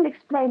 and I couldn't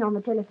explain on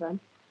the telephone.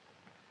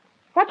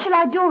 What shall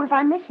I do if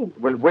I miss him?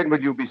 Well, when will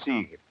you be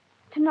seeing him?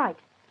 Tonight.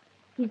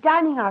 He's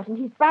dining out, and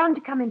he's bound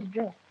to come in to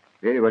dress.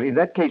 Very well. In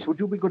that case, would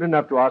you be good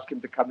enough to ask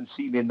him to come and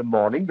see me in the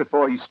morning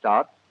before he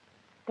starts?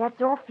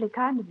 That's awfully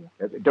kind of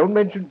you. Don't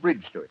mention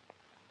bridge to it.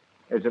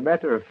 As a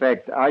matter of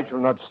fact, I shall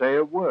not say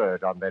a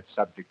word on that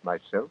subject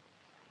myself.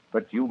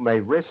 But you may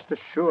rest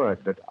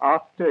assured that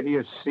after he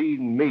has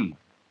seen me,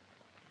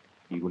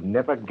 he will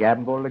never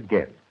gamble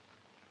again.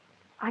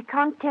 I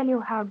can't tell you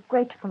how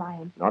grateful I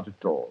am. Not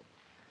at all.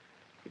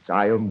 It's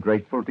I am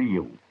grateful to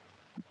you.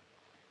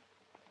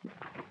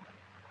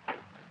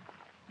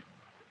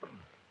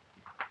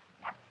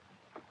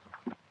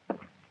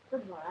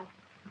 Goodbye.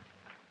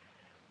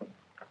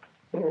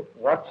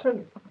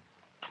 Watson?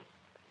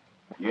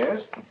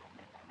 Yes?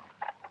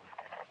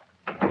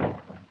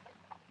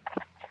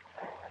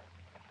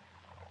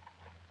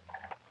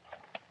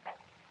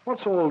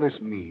 What's all this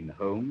mean,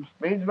 Holmes?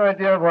 Means, my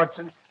dear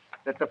Watson,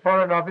 that the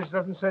Foreign Office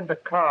doesn't send a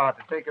car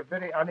to take a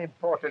very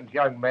unimportant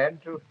young man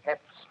to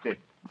Hampstead.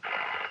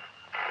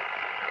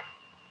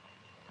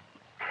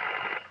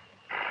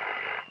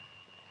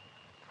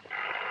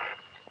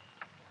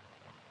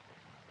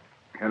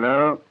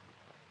 Hello?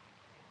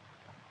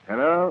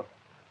 Hello?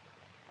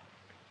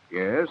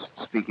 Yes,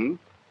 speaking.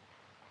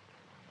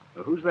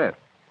 Who's that?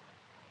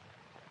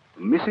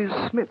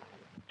 Mrs. Smith.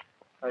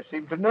 I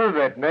seem to know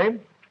that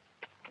name.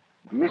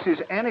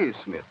 Mrs. Annie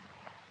Smith.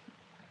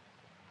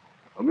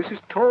 Oh, Mrs.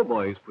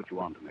 Tallboys put you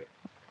on to me.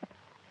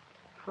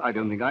 I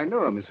don't think I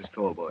know a Mrs.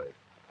 Tallboys.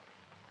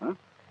 Huh?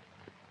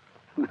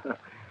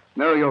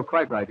 No, you're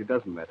quite right. It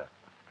doesn't matter.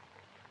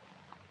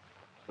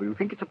 Oh, you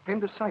think it's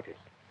appendicitis?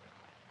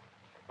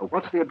 Oh,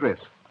 what's the address?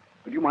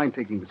 Would you mind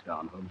taking this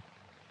down, Holmes?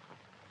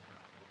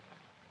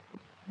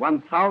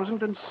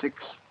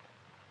 1006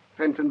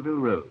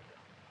 Fentonville Road.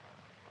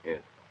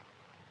 Yes.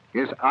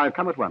 Yes, I'll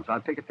come at once.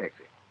 I'll take a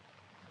taxi.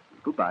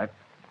 Goodbye.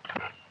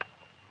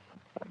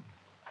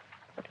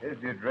 Here's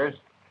the address.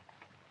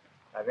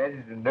 I've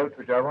added a note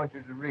which I want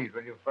you to read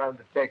when you've found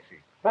the taxi.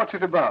 What's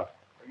it about?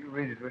 You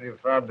read it when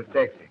you've found the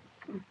taxi.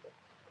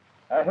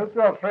 I hope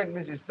your friend,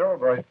 Mrs.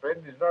 Tallboy's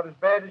friend, is not as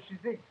bad as she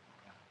thinks.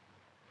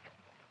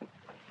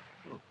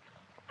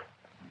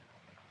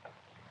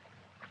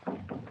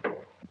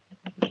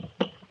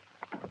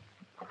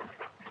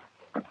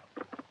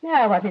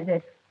 Now, what is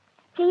it?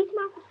 Please,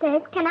 Mother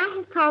says, can I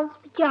have Paul's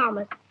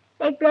pajamas?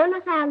 They've blown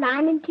us our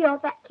line into your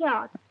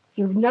backyard.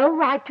 You've no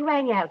right to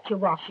hang out your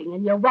washing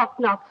and your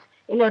whatnots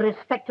in a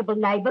respectable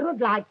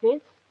neighborhood like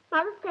this.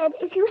 Mother said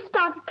if you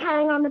started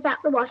carrying on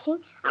about the washing,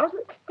 I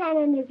wasn't to stand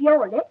any of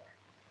your lip.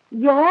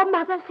 Your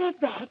mother said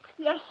that?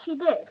 Yes, she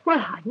did.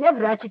 Well, I've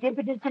never had such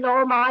impudence in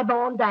all my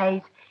born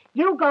days.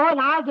 You go and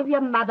I'll give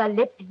your mother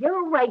lip.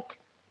 You wait.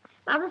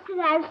 Mother said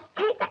I was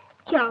to take back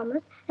the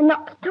pajamas and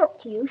not to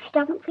talk to you. She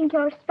doesn't think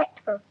you're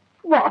respectful.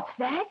 What's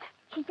that?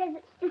 She says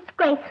it's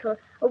disgraceful,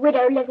 a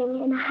widow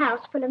living in a house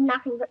full of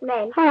nothing but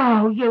men.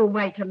 Oh, you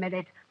wait a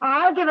minute.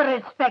 I'll give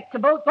her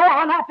respectable. Go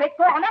on up it.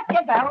 Go on up you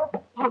go.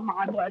 Oh,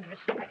 my word,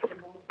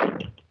 respectable.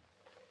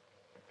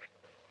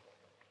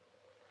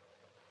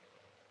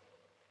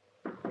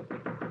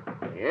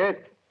 Yes.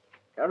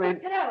 Come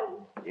in.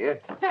 Hello. Yes.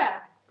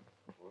 Sir.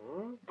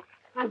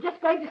 I'm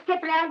just going to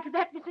step round to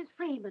that Mrs.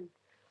 Freeman.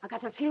 I've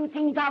got a few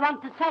things I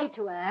want to say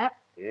to her.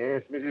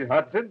 Yes, Mrs.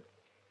 Hudson.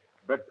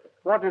 But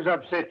what has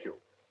upset you?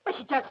 Well,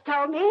 she just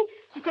told me.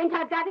 She sent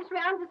her daddies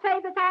round to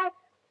say that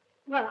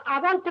I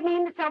won't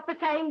demean myself for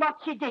saying what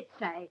she did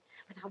say.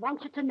 But I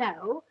want you to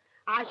know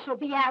I shall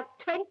be out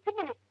 20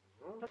 minutes.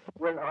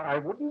 Well, I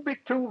wouldn't be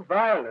too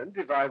violent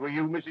if I were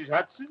you, Mrs.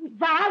 Hudson.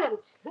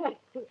 Violent?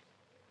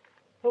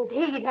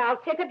 Indeed, I'll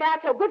set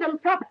about her good and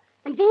proper.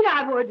 Indeed,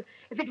 I would,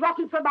 if it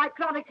wasn't for my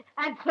chronic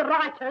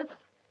arthritis.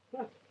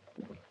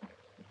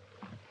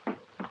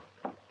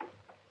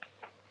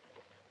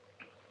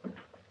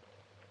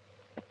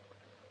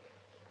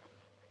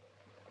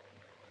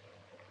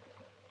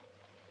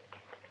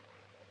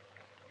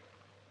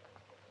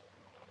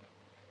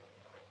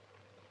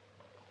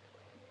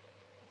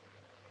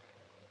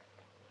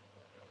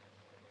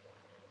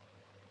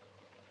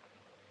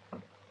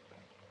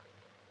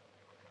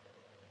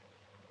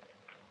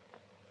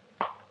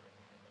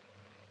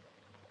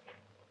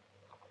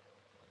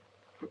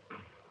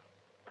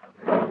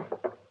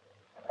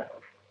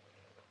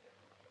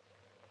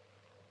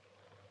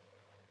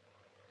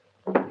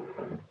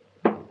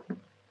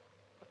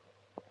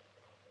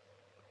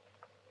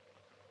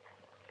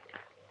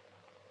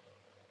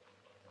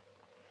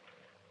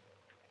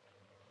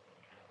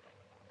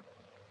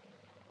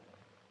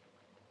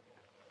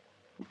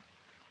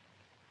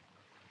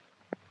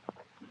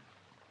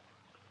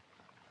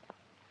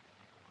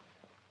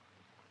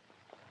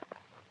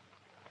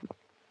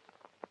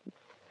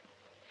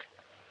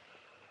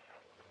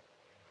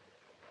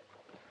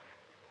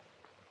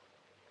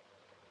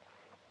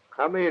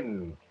 Come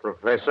in,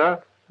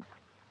 Professor.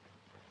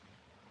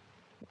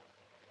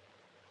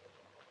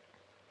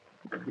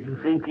 You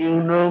think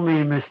you know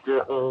me,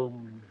 Mr.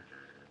 Holmes?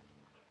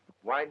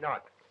 Why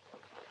not?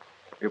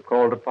 You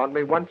called upon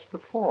me once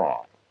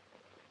before.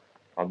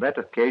 On that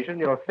occasion,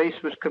 your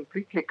face was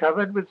completely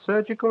covered with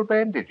surgical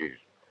bandages.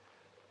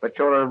 But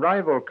your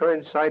arrival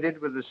coincided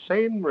with the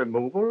same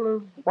removal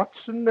of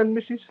Watson and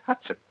Mrs.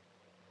 Hudson.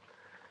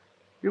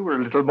 You were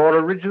a little more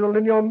original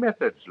in your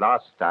methods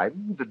last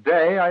time.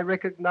 Today, I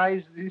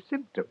recognized the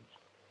symptoms.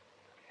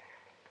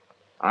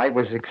 I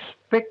was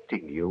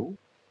expecting you,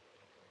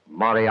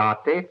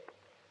 Moriarty.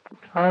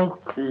 How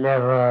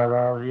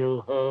clever of you,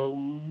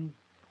 Holmes.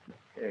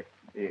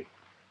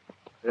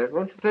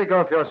 Won't you take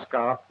off your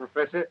scarf,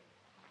 Professor?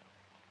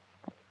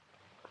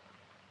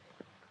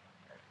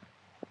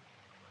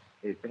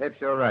 Perhaps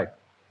you're right.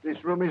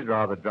 This room is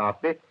rather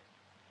draughty.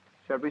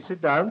 Shall we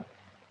sit down?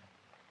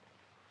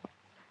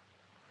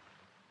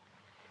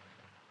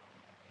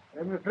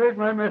 I'm afraid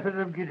my method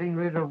of getting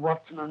rid of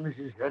Watson and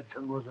Mrs.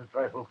 Hudson was a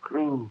trifle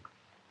crude.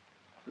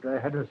 But I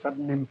had a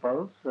sudden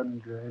impulse,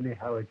 and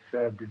anyhow it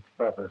served its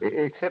purpose.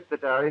 Except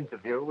that our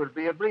interview will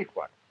be a brief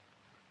one.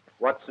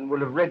 Watson will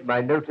have read my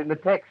note in the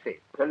taxi,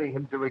 telling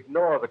him to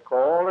ignore the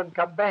call and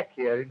come back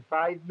here in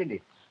 5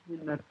 minutes.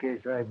 In that case,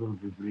 I will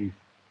be brief.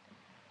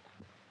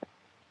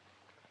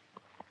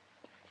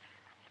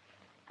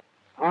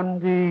 On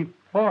the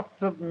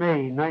 4th of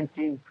May,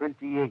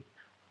 1928,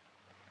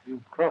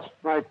 you crossed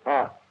my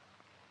path.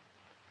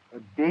 A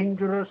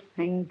dangerous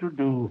thing to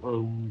do,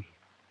 Holmes.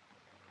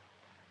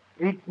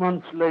 8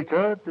 months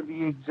later, to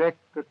be exact,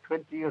 the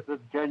 20th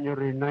of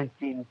January,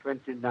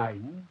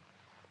 1929,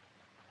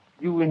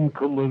 you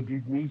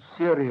incommoded me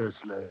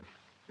seriously.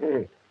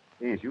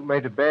 Yes, you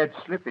made a bad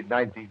slip in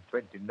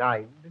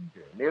 1929, didn't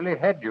you? Nearly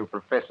had you,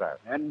 Professor.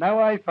 And now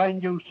I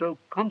find you so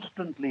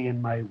constantly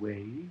in my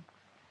way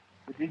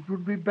that it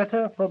would be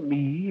better for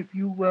me if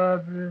you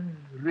were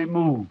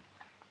removed.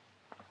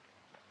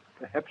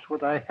 Perhaps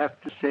what I have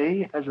to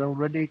say has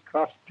already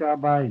crossed your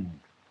mind.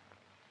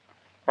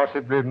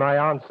 Possibly my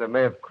answer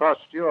may have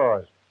crossed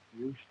yours.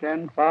 You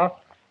stand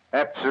fast?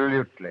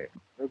 Absolutely.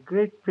 A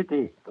great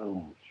pity,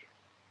 Holmes.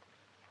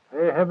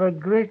 I have a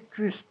great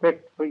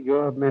respect for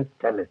your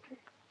mentality.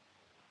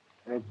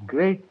 A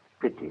great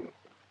pity.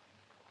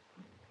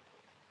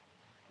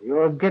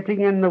 You're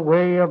getting in the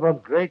way of a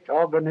great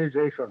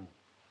organization,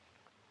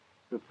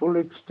 the full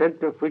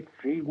extent of which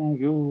even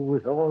you,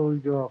 with all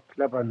your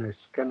cleverness,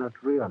 cannot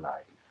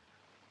realize.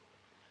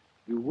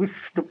 You wish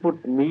to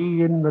put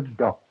me in the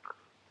dock.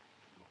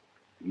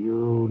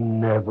 You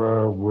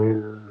never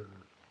will.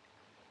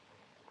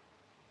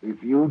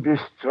 If you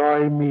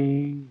destroy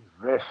me,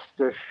 rest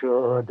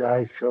assured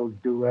I shall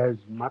do as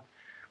much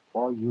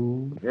for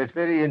you. It's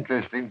very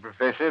interesting,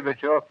 Professor,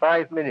 but your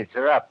 5 minutes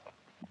are up.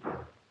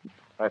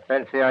 I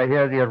fancy I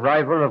hear the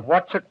arrival of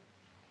Watson.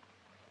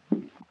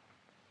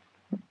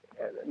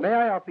 May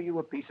I offer you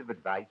a piece of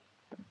advice?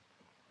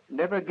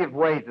 Never give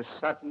way to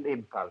sudden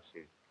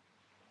impulses.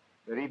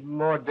 They're even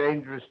more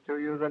dangerous to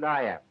you than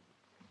I am.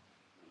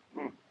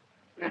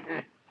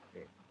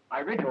 I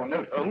read your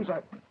note, Holmes.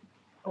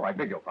 I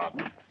beg your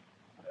pardon.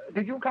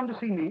 Did you come to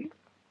see me?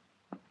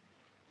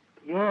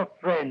 Your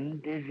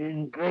friend is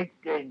in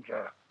great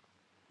danger.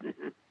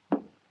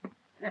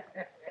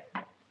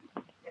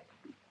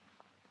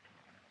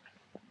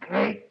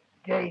 Great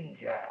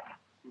danger.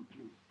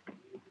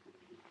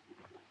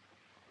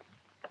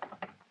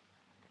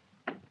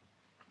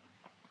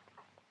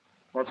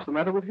 What's the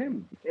matter with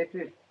him? It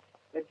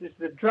is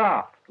the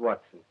draft,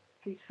 Watson.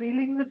 He's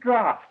feeling the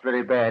draft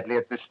very badly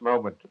at this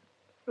moment.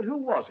 But who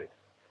was it?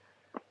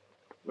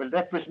 Well,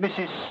 that was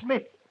Mrs.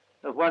 Smith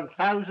of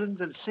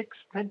 1006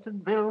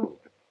 Pentonville.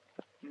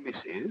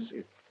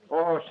 Mrs.?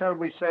 Or shall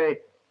we say,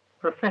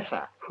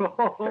 Professor.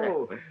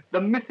 Oh,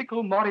 the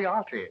mythical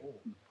Moriarty.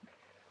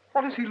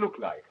 What does he look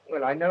like?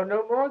 Well, I know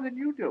no more than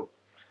you do,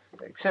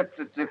 except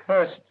that the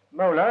first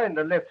molar in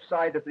the left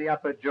side of the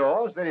upper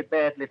jaw is very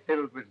badly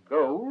filled with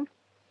gold.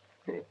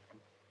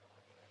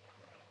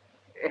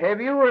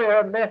 Have you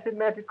a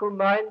mathematical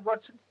mind,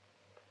 Watson?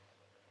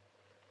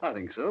 I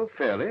think so,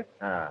 fairly.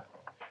 Ah.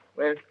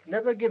 Well,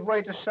 never give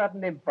way to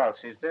sudden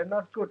impulses. They're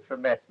not good for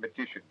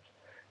mathematicians.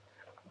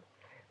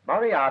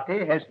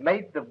 Moriarty has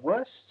made the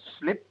worst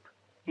slip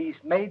he's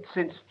made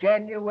since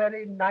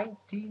January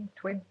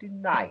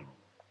 1929.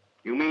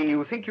 You mean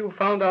you think you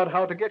found out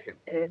how to get him?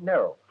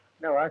 No.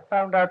 No, I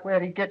found out where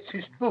he gets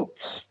his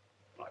boots.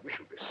 I wish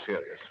you'd be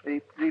serious.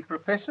 The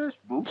professor's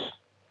boots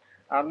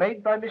are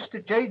made by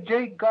Mr.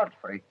 J.J.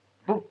 Godfrey,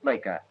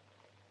 bootmaker.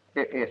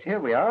 Yes, here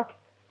we are.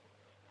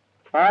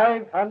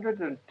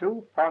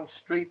 502 Pont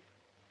Street,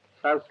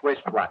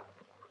 Southwest 1.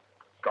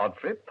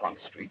 Godfrey, Pont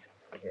Street?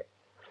 Yes.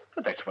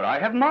 But that's where I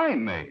have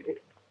mine made.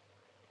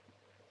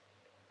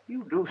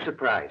 You do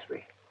surprise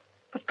me.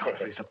 But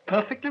Godfrey's a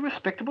perfectly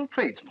respectable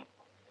tradesman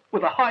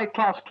with a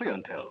high-class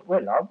clientele.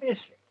 Well,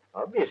 obviously.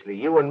 Obviously,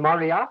 you and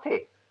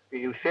Moriarty.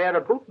 You share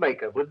a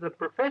bootmaker with the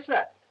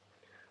professor.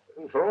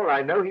 And for all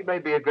I know, he may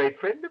be a great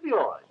friend of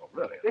yours. Oh,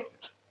 really?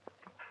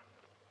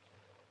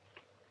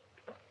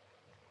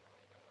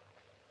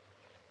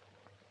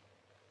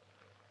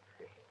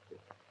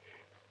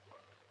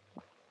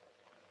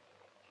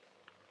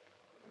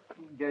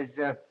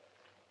 Does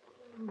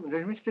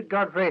Mr.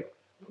 Godfrey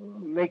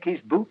make his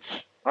boots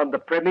on the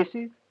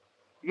premises?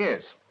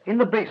 Yes, in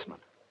the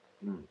basement.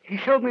 He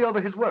showed me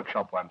over his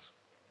workshop once.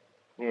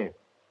 Yes.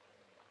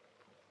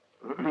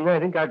 I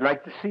think I'd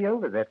like to see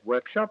over that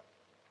workshop.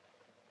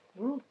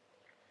 We'll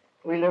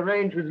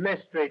arrange with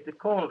Lestrade to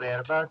call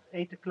there about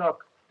 8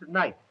 o'clock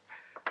tonight.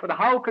 But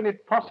how can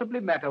it possibly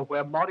matter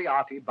where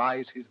Moriarty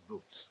buys his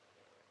boots?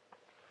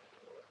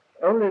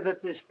 Only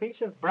that this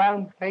piece of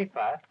brown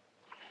paper,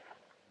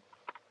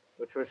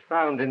 which was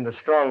found in the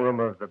strong room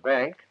of the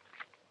bank,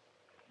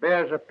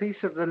 bears a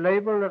piece of the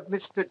label of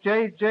Mr.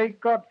 J.J.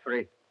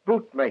 Godfrey,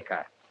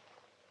 bootmaker.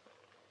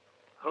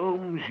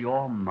 Holmes,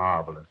 you're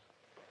marvelous.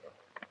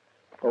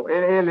 Oh,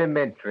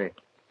 elementary,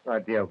 my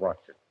dear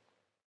Watson.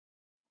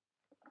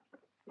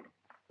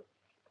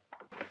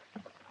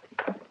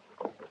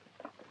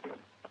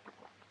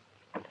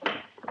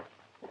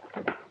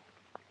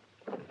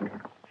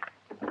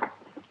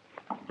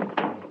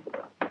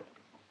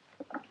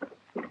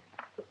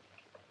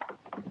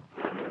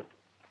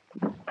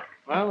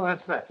 Well,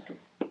 that's that.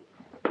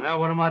 Now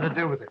what am I to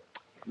do with it?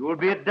 You will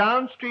be at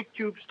Down Street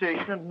Tube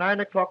Station at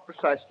 9 o'clock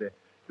precisely.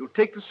 You'll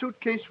take the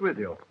suitcase with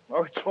you.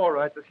 Oh, it's all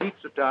right. There's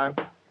heaps of time.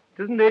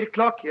 It isn't 8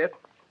 o'clock yet.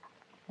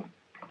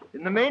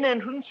 In the main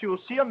entrance, you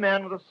will see a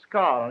man with a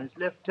scar on his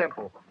left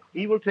temple.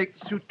 He will take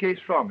the suitcase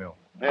from you.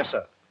 Yes,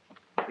 sir.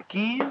 The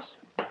keys?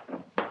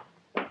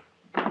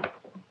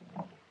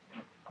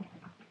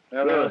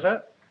 Hello,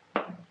 sir.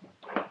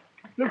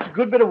 Looks a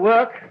good bit of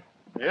work.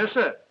 Yes,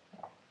 sir.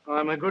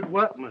 I'm a good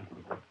workman.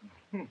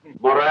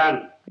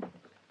 Moran,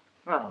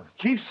 Well,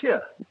 the chief's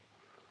here.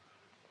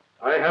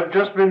 I have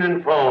just been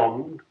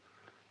informed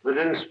that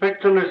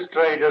Inspector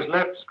Lestrade has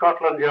left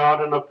Scotland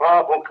Yard in a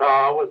powerful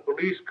car with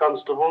police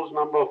constables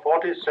number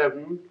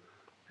 47,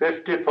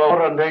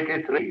 54, and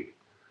 83,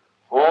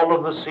 all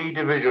of the C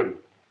Division.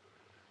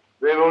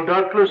 They will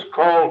doubtless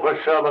call for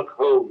Sherlock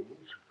Holmes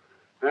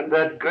and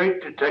that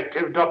great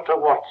detective, Dr.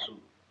 Watson.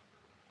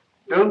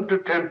 Don't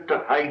attempt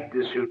to hide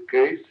the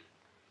suitcase.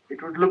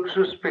 It would look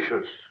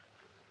suspicious.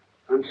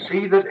 And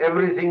see that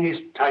everything is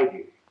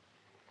tidy.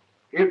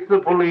 If the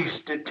police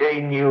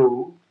detain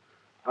you,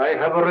 I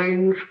have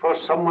arranged for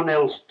someone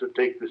else to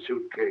take the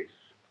suitcase.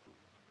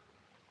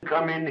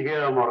 Come in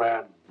here,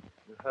 Moran.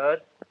 You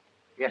heard?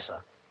 Yes,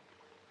 sir.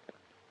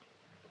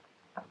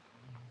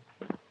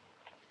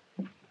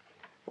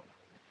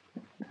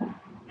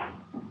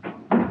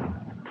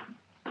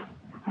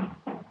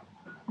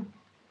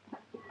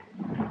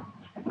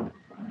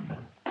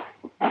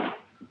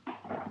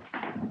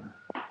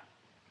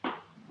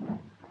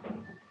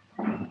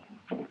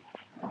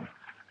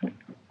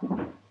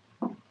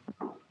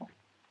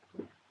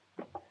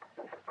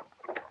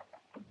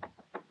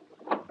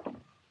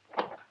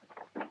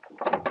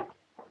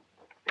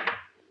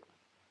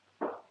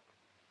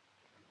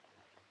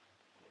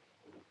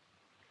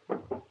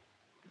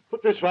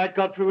 Put this right,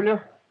 Godfrey, will you?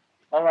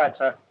 All right,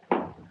 sir.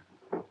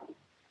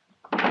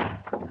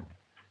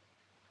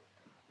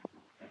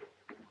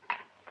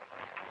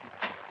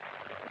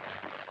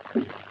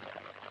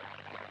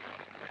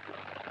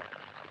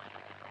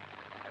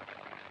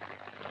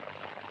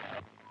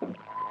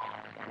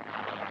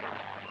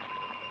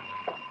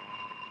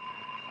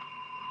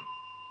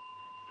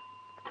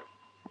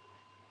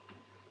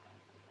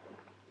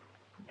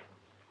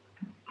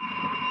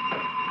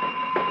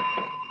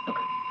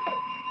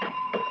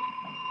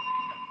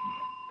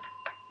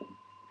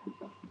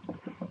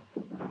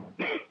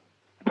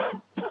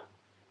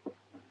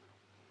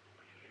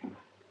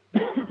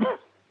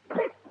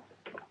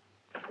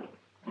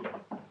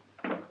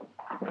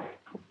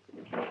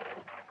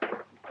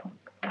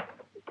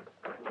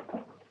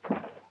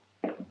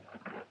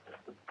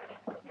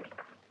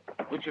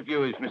 Which of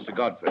you is Mr.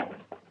 Godfrey?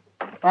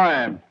 I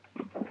am.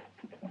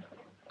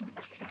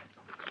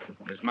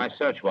 There's my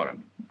search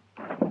warrant.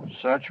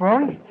 Search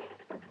warrant?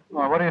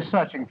 Well, what are you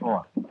searching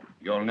for?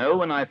 You'll know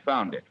when I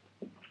found it.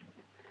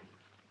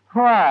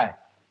 Why?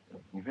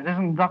 If it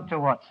isn't Dr.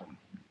 Watson.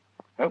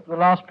 Hope the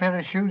last pair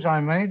of shoes I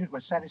made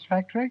was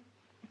satisfactory.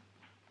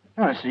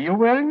 Oh, I see you're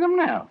wearing them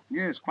now.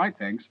 Yes, quite,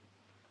 thanks.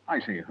 I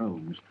say,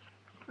 Holmes,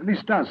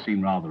 this does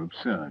seem rather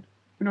absurd.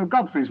 You know,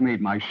 Godfrey's made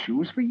my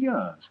shoes for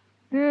years.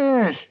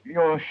 Yes,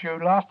 your shoe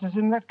last is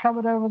in that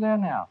cupboard over there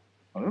now.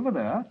 Over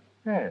there?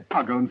 Yes.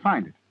 I'll go and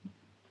find it.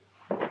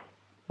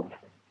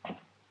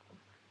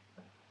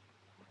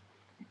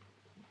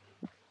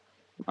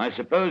 I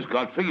suppose,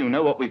 Godfrey, you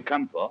know what we've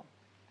come for.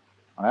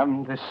 I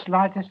haven't the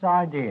slightest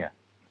idea.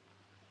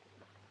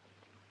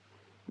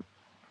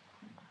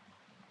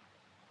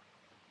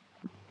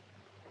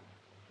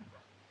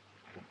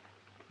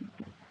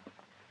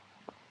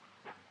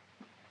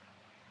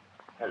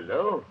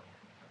 Hello.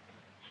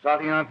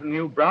 Starting out a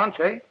new branch,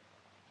 eh?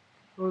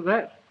 Oh,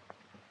 that?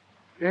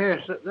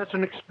 Yes, that's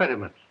an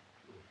experiment.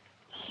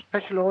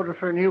 Special order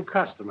for a new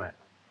customer.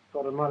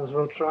 Thought I might as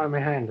well try my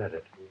hand at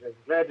it. I'm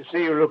glad to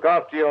see you look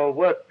after your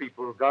work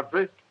people,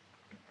 Godfrey.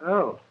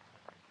 Oh.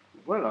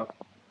 Well,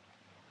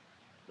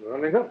 we've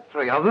only got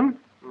 3 of them.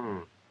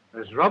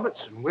 There's Roberts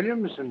and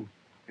Williams and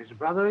his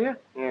brother here.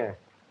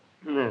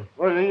 Yeah.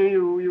 Well,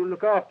 you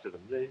look after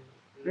them.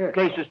 The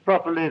place is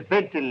properly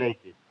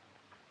ventilated.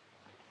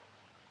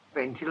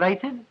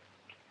 Ventilated?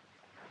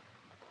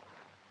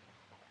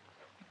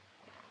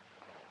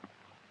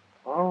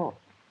 Oh,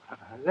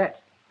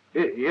 that.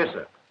 Yes,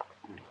 sir.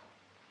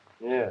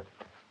 Yeah.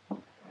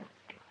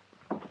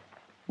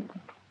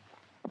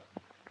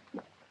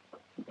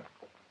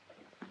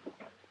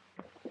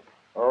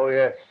 Oh,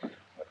 yes.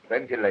 A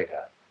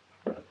ventilator.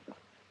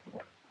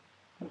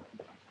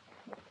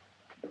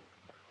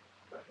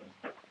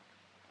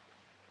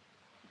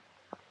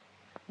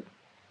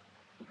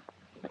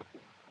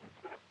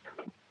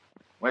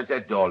 Where's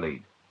that door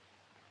lead?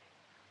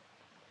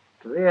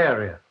 To the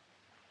area.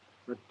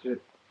 But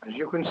as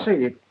you can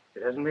see, it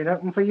hasn't been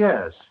opened for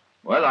years.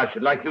 Well, I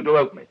should like you to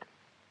open it.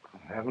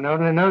 Heaven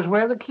only knows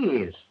where the key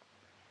is.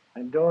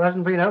 That door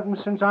hasn't been opened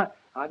since I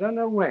don't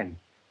know when.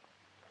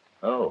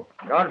 Oh.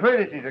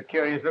 Godfrey, this is a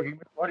curious looking...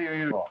 What do you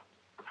use for?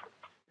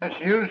 It's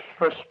used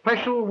for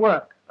special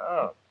work.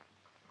 Oh.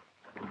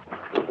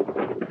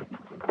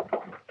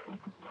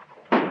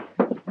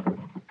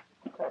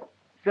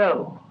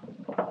 So,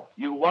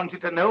 you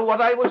wanted to know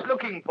what I was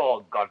looking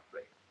for,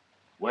 Godfrey.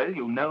 Well,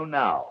 you know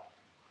now.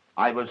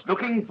 I was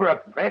looking for a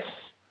press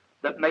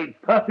that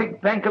made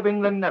perfect Bank of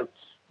England notes.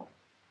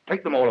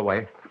 Take them all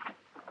away.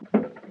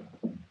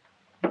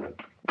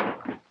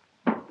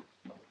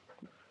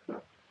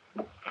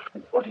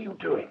 What are you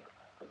doing?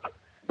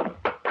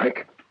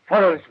 Quick,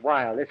 follow this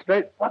wire. Let's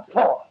straight. What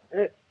for?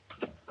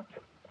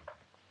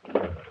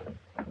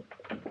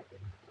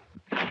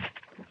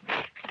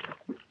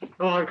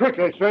 Go on,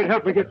 quickly, straight.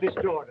 Help me get this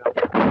door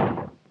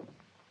down.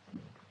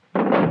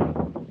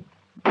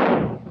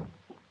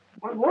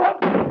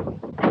 What?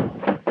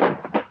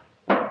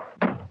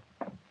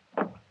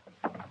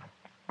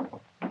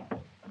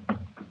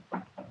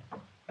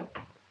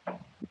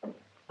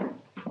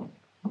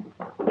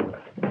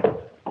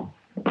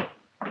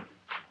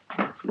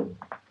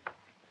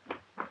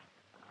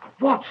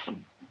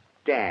 Watson.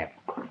 Damn.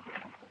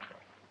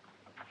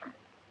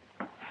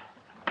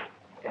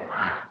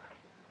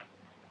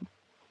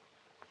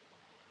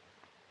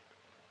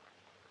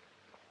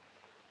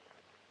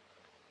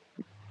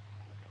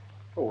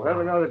 Oh, have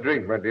another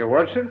drink, my dear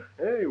Watson.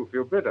 Hey, you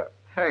feel better.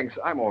 Thanks,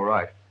 I'm all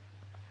right.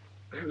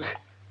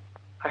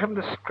 I haven't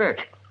a scratch.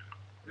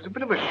 It was a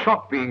bit of a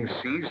shock being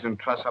seized and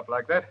trussed up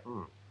like that.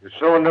 You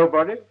saw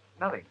nobody?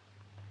 Nothing.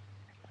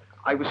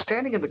 I was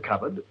standing in the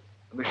cupboard,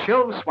 and the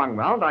shelves swung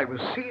round. I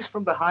was seized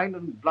from behind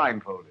and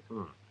blindfolded.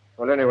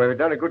 Well, anyway, we've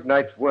done a good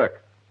night's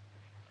work.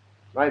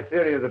 My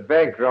theory of the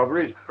bank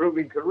robbery is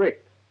proving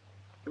correct.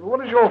 But what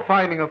has your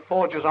finding a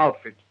forger's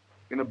outfit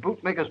in a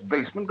bootmaker's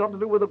basement got to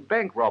do with a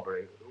bank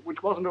robbery,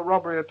 which wasn't a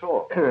robbery at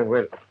all?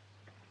 Well,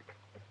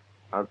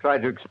 I'll try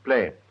to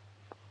explain.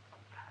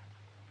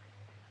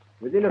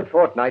 Within a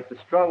fortnight, the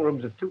strong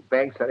rooms of two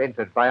banks are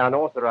entered by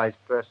unauthorized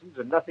persons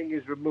and nothing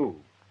is removed.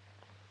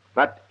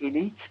 But in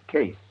each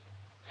case,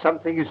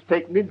 something is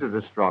taken into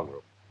the strong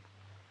room.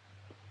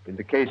 In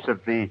the case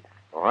of the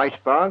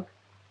Reichsbank,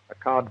 a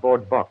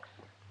cardboard box.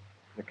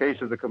 In the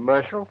case of the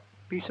commercial,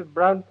 a piece of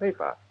brown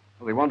paper.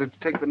 Well, they wanted to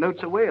take the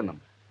notes away in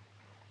them.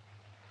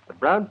 The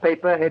brown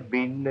paper had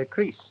been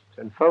creased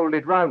and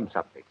folded round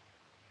something.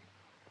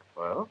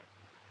 Well?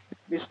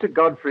 Mr.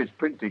 Godfrey's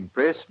printing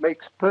press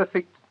makes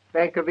perfect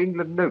Bank of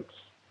England notes.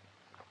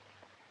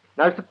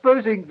 Now,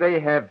 supposing they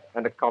have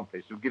an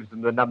accomplice who gives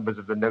them the numbers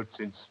of the notes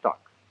in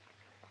stock.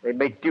 They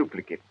make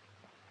duplicates.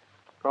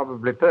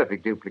 Probably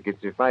perfect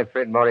duplicates if my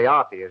friend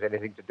Moriarty has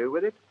anything to do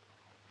with it.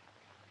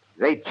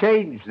 They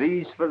change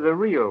these for the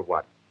real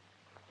one.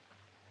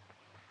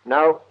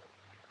 Now,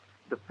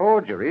 the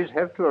forgeries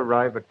have to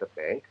arrive at the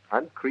bank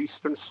uncreased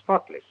and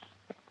spotless.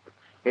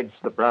 Hence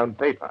the brown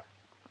paper.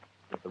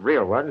 But the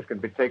real ones can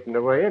be taken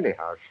away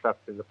anyhow,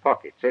 stuffed in the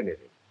pockets,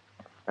 anything.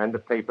 And the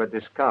paper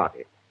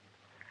discarded.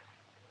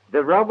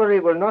 The robbery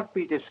will not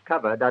be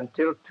discovered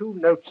until two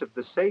notes of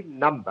the same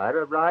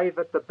number arrive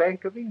at the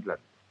Bank of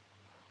England.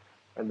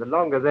 And the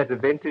longer that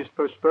event is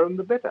postponed,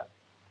 the better.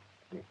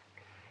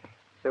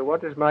 So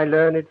what does my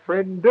learned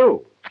friend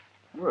do?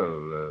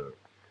 Well,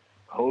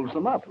 holds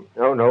them up.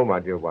 No, my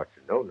dear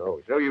Watson. No.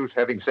 It's no use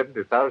having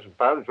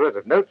 £70,000 worth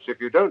of notes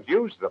if you don't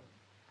use them.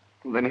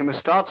 Well, then he must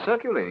start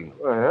circulating.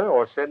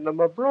 Or send them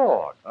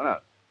abroad. Oh,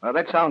 no.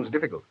 That sounds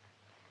difficult.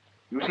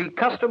 You see,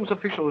 customs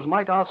officials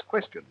might ask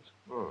questions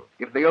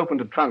if they opened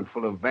a trunk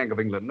full of Bank of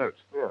England notes.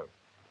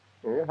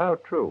 Yeah, how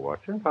true,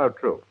 Watson, how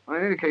true. Well,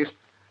 in any case,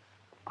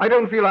 I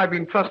don't feel I've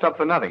been trussed up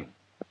for nothing.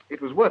 It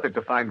was worth it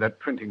to find that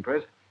printing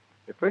press.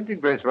 The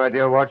printing press, my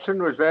dear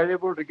Watson, was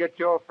valuable to get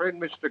your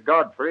friend Mr.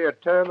 Godfrey a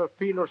term of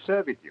penal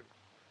servitude.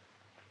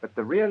 But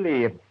the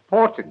really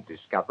important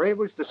discovery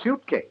was the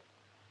suitcase.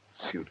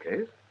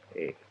 Suitcase?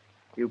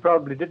 You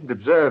probably didn't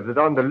observe that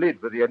on the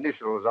lid were the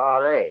initials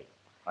R.A.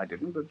 I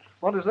didn't, but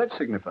what does that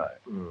signify?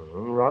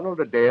 Ronald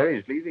Adair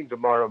is leaving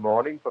tomorrow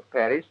morning for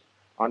Paris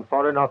on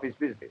Foreign Office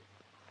business.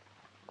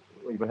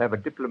 He will have a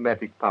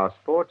diplomatic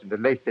passport and a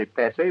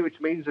laissez-passer,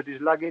 which means that his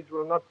luggage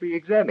will not be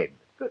examined.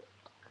 But,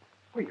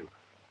 well,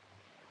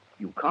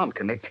 you can't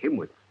connect him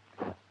with...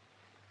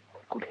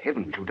 Good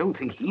heavens, you don't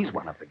think he's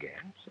one of the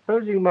gang?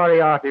 Supposing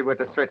Moriarty were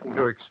to threaten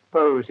to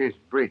expose his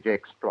bridge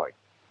exploit.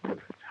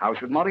 How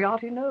should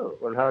Moriarty know?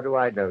 Well, how do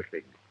I know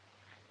things?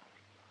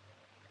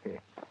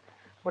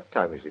 What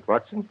time is it,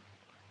 Watson?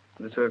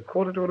 It's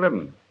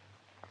 11:15.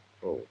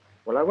 Oh,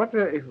 well, I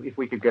wonder if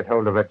we could get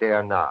hold of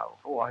Adair now.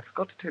 Oh, I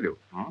forgot to tell you.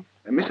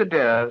 Miss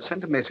Adair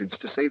sent a message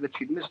to say that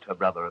she'd missed her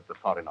brother at the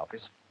Foreign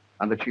Office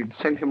and that she'd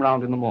send him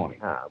round in the morning.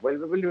 Well,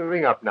 will you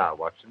ring up now,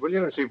 Watson, will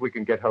you, and see if we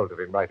can get hold of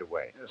him right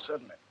away? Yes,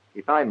 certainly.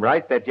 If I'm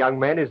right, that young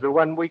man is the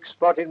one weak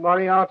spot in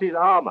Moriarty's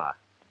armor.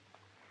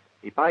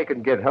 If I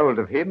can get hold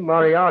of him,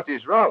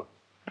 Moriarty's wrong.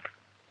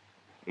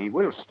 He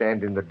will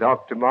stand in the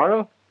dock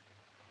tomorrow,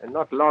 and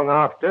not long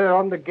after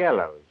on the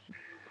gallows.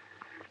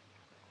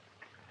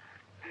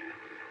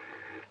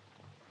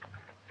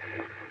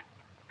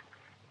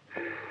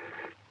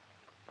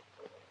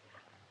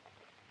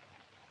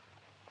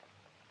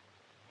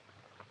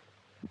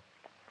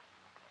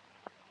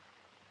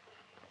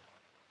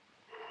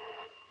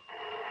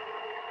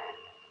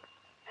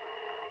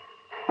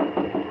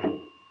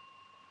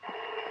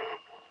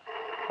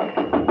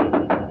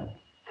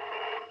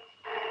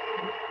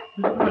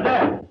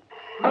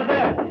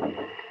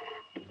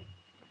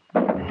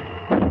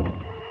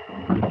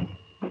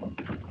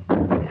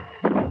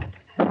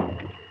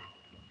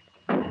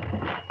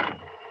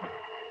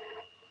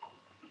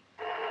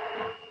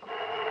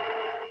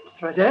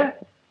 Mr. Adair?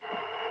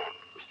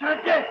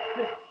 Mr. Adair!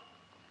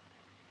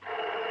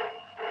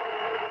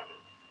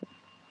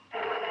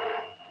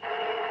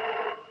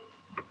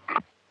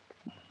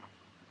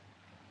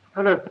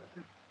 Hello.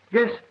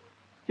 Yes.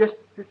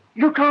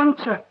 You can't,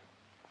 sir.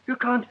 You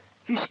can't.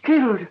 He's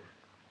killed.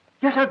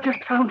 Yes, I've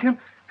just found him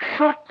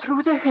shot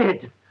through the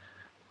head.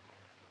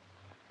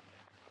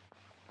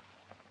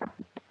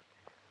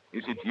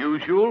 Is it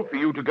usual for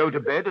you to go to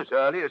bed as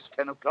early as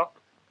 10 o'clock?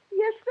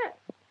 Yes, sir.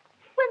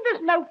 When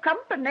there's no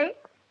company.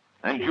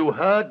 And you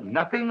heard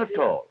nothing at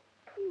all?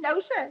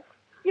 No, sir.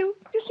 You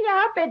see,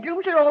 our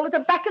bedrooms are all at the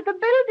back of the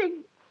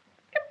building.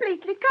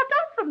 Completely cut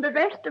off from the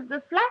rest of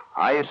the flat.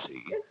 I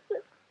see. Yes,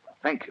 sir.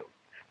 Thank you.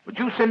 Would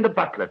you send the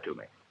butler to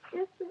me?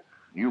 Yes, sir.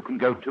 You can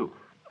go too.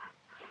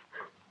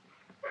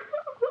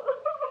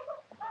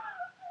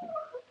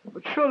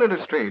 But surely,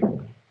 Lestrade,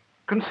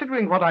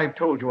 considering what I've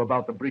told you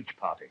about the bridge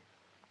party,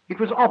 it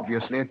was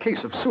obviously a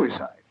case of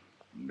suicide.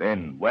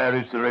 Then where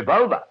is the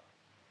revolver?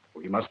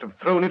 He must have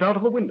thrown it out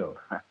of the window.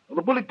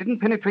 The bullet didn't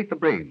penetrate the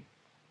brain.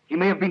 He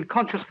may have been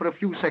conscious for a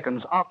few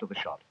seconds after the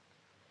shot.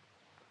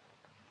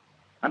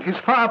 And his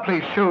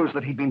fireplace shows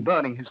that he'd been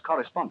burning his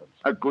correspondence.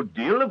 A good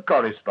deal of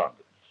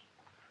correspondence.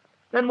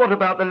 Then what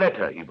about the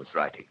letter he was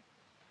writing?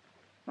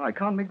 I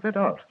can't make that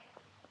out.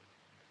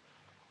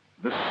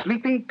 The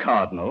Sleeping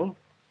Cardinal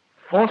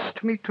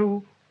forced me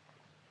to...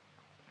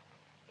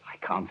 I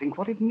can't think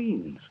what it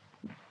means.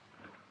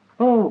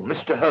 Oh,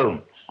 Mr.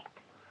 Holmes.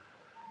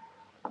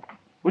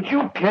 Would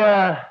you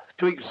care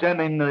to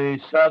examine the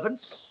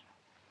servants?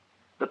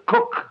 The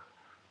cook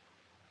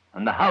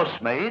and the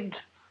housemaid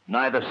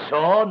neither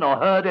saw nor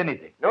heard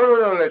anything. No,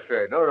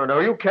 Lestrade. No.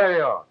 You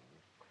carry on.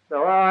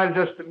 No, I'll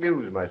just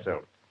amuse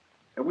myself.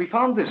 We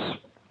found this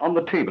on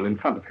the table in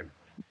front of him.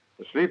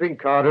 The Sleeping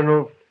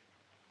Cardinal.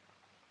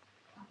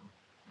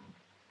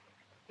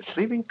 The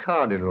Sleeping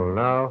Cardinal,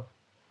 now.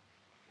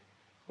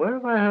 Where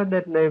have I heard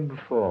that name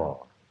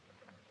before?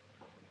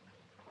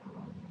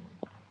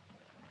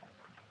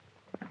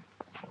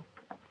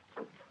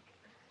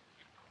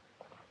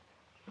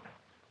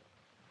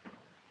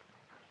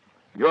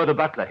 You're the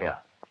butler here.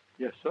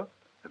 Yes, sir.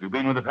 Have you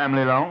been with the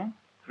family long?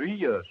 3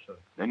 years, sir.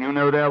 Then you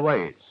know their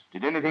ways.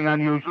 Did anything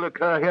unusual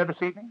occur here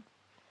this evening?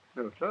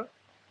 No, sir.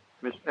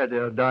 Miss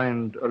Adair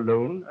dined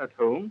alone at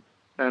home,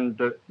 and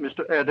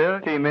Mr. Adair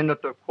came in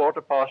at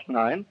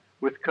 9:15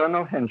 with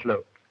Colonel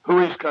Henslow. Who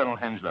is Colonel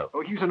Henslow?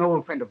 Oh, he's an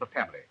old friend of the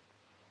family.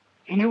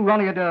 He knew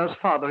Ronnie Adair's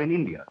father in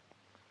India.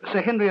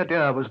 Sir Henry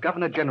Adair was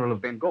Governor General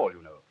of Bengal,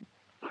 you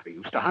know. They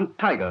used to hunt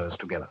tigers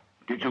together.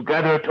 Did you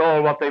gather at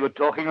all what they were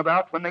talking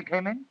about when they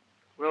came in?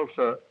 Well,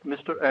 sir,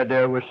 Mr.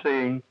 Adair was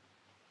saying,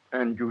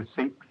 "And you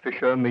think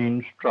Fisher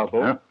means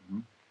trouble?" Huh?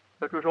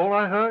 That was all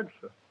I heard,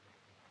 sir.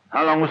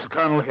 How long was the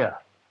Colonel here?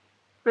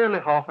 Barely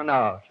half an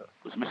hour, sir.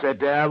 Was Miss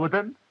Adair with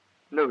them?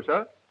 No,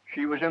 sir.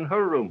 She was in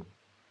her room.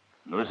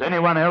 Was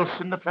anyone else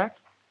in the flat?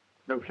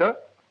 No, sir.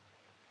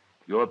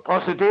 You're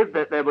positive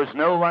that there was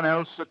no one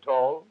else at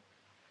all?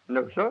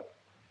 No, sir.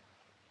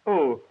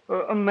 Oh,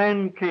 a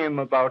man came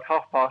about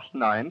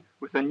 9:30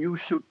 with a new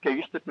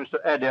suitcase that Mr.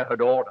 Adair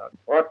had ordered.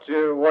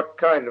 What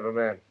kind of a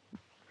man?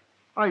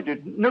 I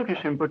didn't notice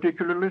him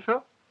particularly,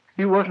 sir.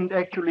 He wasn't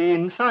actually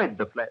inside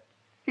the flat.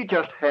 He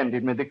just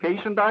handed me the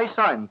case and I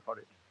signed for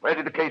it. Where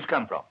did the case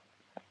come from?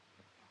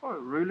 I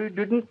really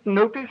didn't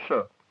notice,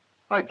 sir.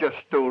 I just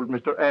told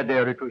Mr.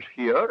 Adair it was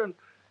here, and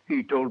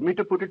he told me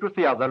to put it with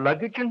the other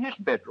luggage in his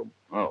bedroom.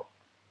 Oh.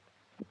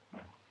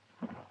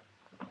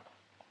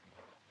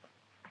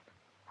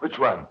 Which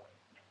one?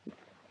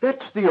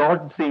 That's the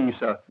odd thing,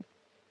 sir.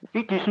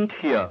 It isn't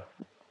here.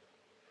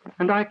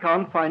 And I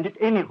can't find it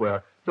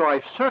anywhere, though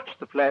I've searched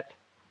the flat.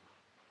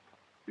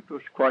 It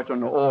was quite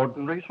an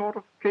ordinary sort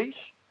of case.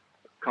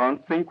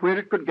 Can't think where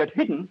it could get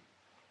hidden.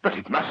 But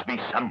it must be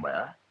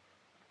somewhere.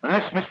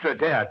 Unless Mr.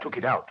 Adair took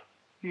it out.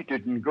 He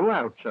didn't go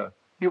out, sir.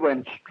 He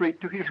went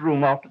straight to his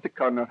room after the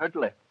Colonel had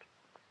left.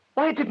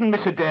 Why didn't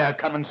Miss Adair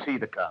come and see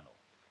the Colonel?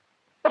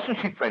 Wasn't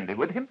she friendly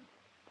with him?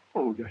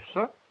 Oh, yes,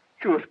 sir.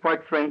 She was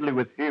quite friendly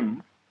with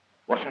him.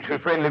 Wasn't she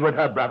friendly with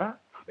her brother?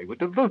 They were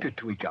devoted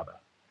to each other.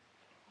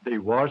 They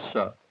was,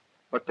 sir.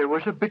 But there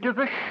was a bit of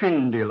a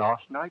shindy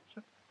last night,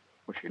 sir.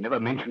 Well, she never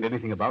mentioned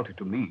anything about it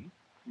to me.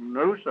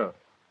 No, sir.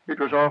 It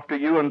was after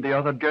you and the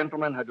other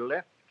gentleman had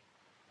left.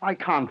 I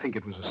can't think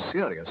it was a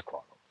serious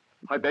quarrel.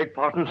 I beg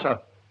pardon,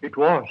 sir. It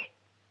was.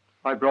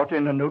 I brought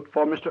in a note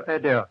for Mr.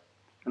 Adair,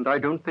 and I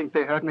don't think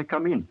they heard me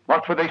come in.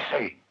 What were they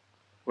saying?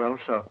 Well,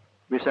 sir,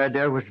 Miss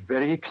Adair was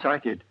very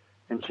excited,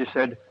 and she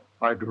said,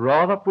 "I'd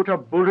rather put a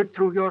bullet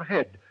through your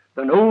head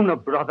than own a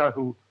brother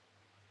who..."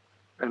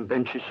 And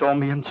then she saw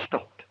me and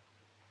stopped.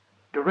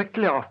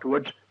 Directly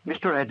afterwards,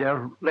 Mr.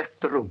 Adair left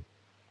the room.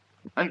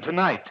 And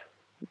tonight,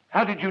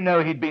 how did you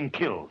know he'd been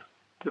killed?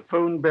 The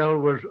phone bell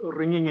was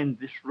ringing in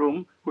this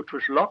room, which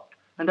was locked,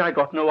 and I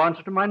got no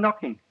answer to my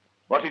knocking.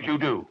 What did you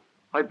do?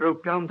 I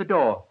broke down the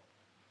door.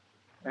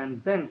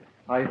 And then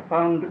I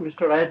found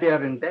Mr.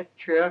 Adair in that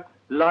chair,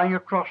 lying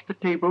across the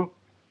table,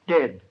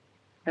 dead,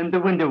 and the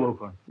window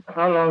open.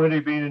 How long had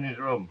he been in his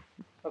room?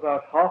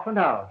 About half an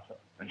hour, sir.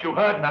 And you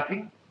heard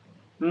nothing?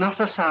 Not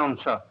a sound,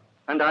 sir.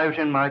 And I was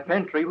in my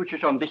pantry, which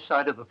is on this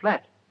side of the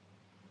flat.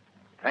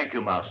 Thank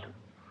you, Master.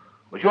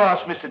 Would you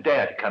ask Mr.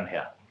 Dare to come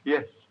here?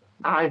 Yes.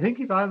 I think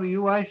if I were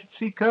you, I should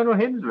see Colonel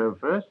Henslow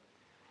first.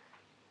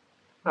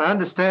 I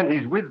understand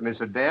he's with Miss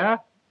Adair.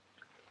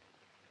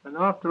 And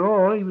after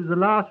all, he was the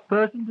last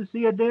person to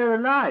see Adair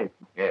alive.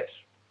 Yes.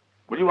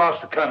 Will you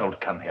ask the Colonel to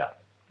come here?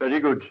 Very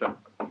good, sir.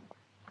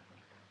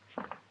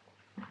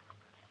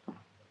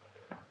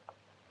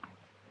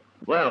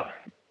 Well,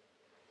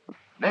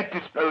 that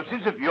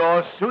disposes of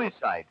your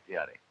suicide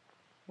theory.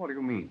 What do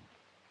you mean?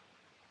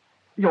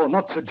 You're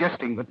not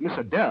suggesting that Miss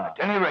Adair... At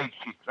any rate,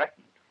 she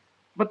threatened.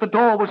 But the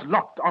door was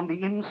locked on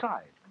the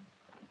inside.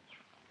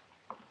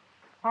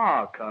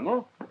 Ah,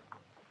 Colonel.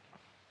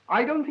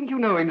 I don't think you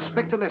know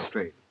Inspector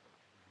Lestrade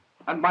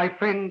and my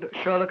friend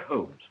Sherlock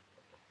Holmes.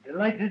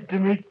 Delighted to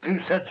meet two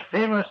such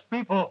famous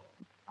people.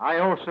 I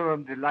also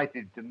am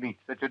delighted to meet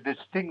such a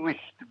distinguished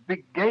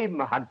big game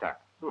hunter.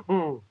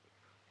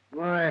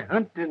 My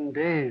hunting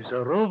days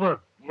are over.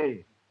 Yes,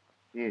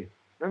 yes.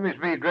 That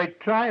must be a great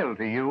trial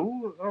to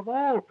you, of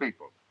all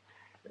people.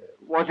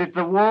 Was it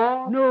the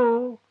war?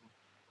 No.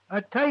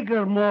 A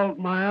tiger mauled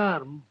my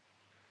arm.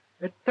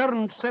 It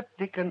turned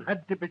septic and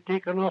had to be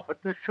taken off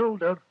at the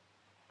shoulder.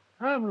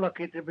 I'm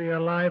lucky to be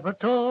alive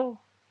at all.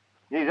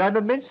 Yes, I'm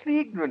immensely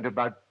ignorant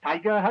about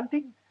tiger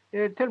hunting.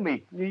 Tell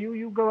me,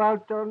 you go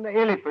out on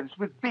elephants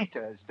with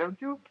beaters,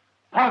 don't you?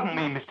 Pardon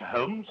me, Mr.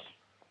 Holmes,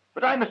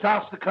 but I must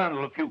ask the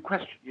Colonel a few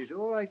questions. Yes,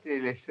 all right,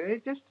 let's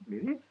say, just a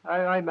minute.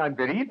 I'm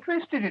very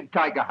interested in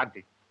tiger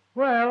hunting.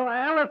 Well,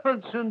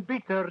 elephants and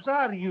beaters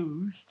are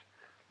used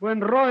when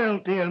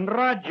royalty and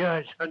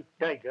rajas hunt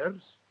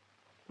tigers,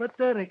 but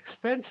they're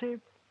expensive.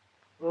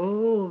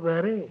 Oh,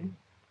 very.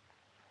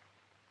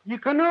 You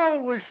can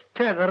always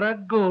tether a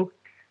goat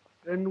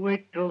and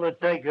wait till the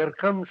tiger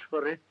comes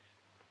for it.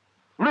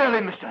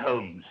 Really, Mr.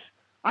 Holmes,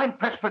 I'm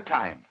pressed for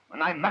time,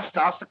 and I must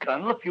ask the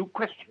Colonel a few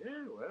questions.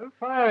 Yeah, well,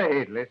 fire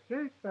ahead,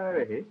 Lester,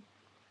 fire ahead.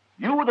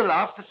 You were the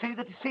last to see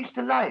the deceased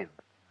alive.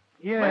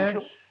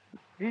 Yes,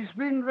 he's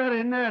been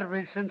very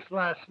nervy since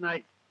last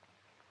night.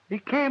 He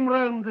came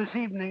round this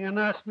evening and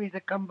asked me to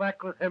come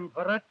back with him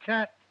for a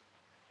chat.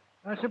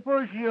 I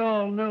suppose you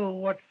all know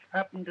what's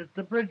happened at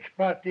the bridge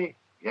party.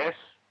 Yes?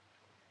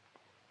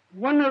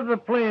 One of the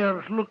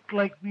players looked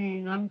like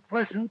being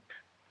unpleasant,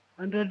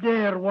 and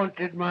Adair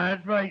wanted my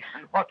advice.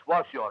 And what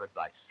was your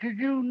advice? To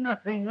do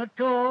nothing at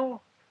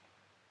all.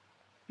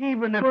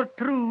 Even if it were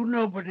true,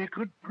 nobody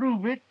could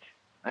prove it.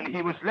 And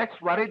he was less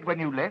worried when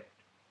you left?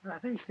 I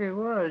think he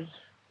was,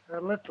 a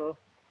little.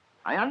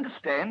 I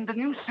understand a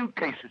new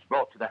suitcase was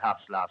brought to the house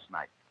last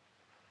night.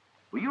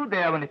 Were you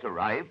there when it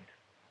arrived?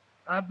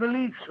 I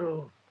believe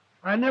so.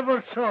 I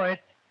never saw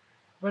it,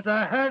 but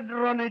I heard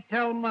Ronnie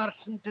tell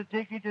Marson to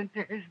take it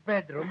into his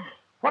bedroom.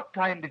 What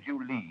time did you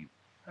leave?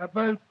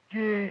 About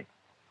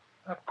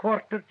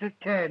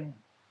 9:45.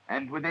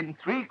 And within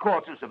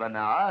 3/4 of an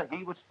hour,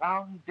 he was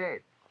found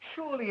dead.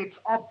 Surely it's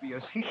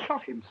obvious he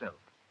shot himself.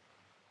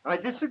 I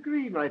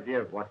disagree, my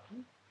dear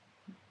Watson.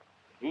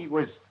 He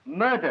was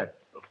murdered.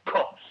 Of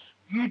course.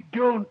 You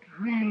don't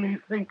really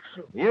think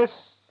so? Yes,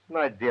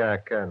 my dear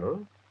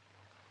Colonel.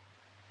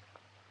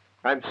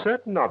 I'm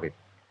certain of it.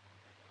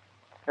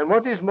 And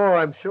what is more,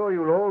 I'm sure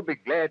you'll all be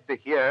glad to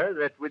hear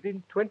that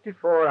within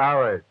 24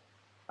 hours,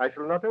 I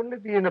shall not only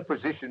be in a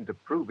position to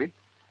prove it,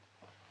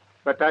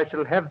 but I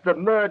shall have the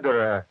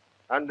murderer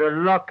under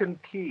lock and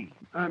key.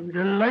 I'm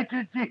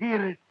delighted to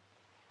hear it.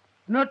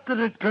 Not that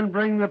it can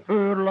bring the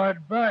poor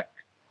lad back.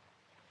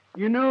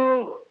 You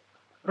know,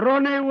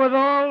 Ronnie, with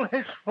all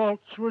his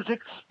faults, was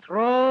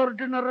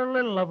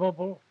extraordinarily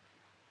lovable.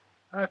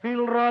 I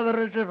feel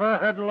rather as if I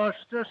had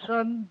lost a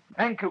son.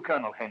 Thank you,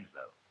 Colonel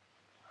Henslow.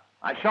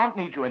 I shan't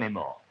need you any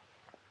more.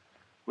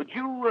 Would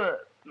you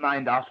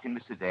mind asking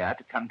Mr. Dare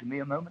to come to me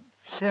a moment?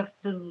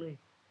 Certainly.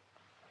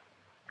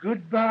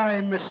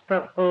 Goodbye,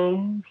 Mr.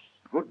 Holmes.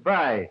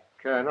 Goodbye,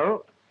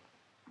 Colonel.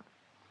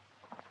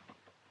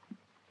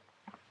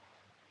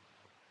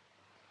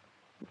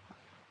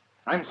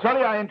 I'm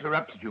sorry I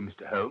interrupted you,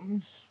 Mr.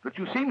 Holmes, but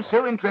you seem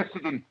so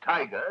interested in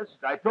tigers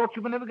that I thought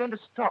you were never going to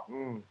stop.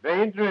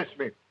 They interest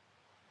me.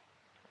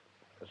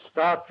 The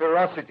stark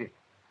ferocity,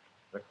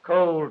 the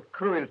cold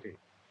cruelty.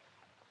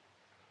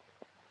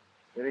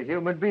 Very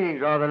human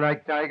beings rather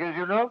like tigers,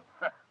 you know.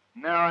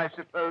 Now I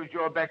suppose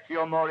you're back to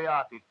your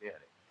Moriarty theory.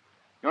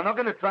 You're not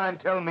going to try and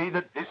tell me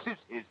that this is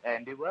his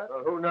handiwork?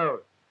 Well, who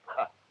knows?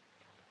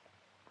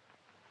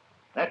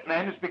 That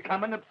man has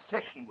become an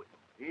obsession with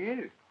him.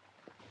 He is.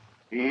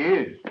 He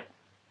is.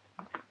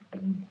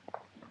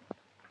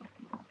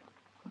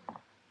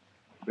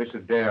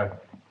 Mr. Dare,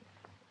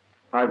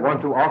 I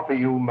want to offer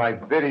you my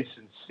very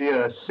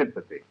sincere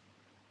sympathy.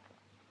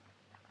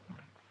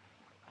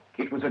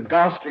 It was a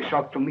ghastly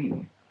shock to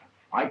me.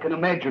 I can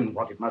imagine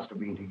what it must have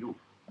been to you.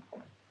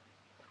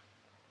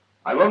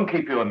 I won't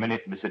keep you a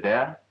minute, Mr.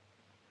 Dare.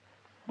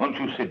 Won't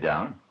you sit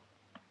down?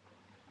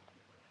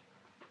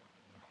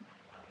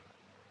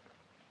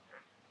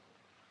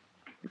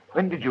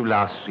 When did you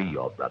last see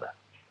your brother?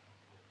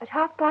 At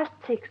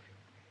 6:30.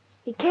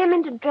 He came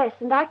in to dress,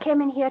 and I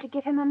came in here to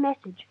give him a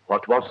message.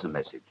 What was the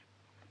message?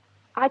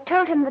 I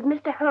told him that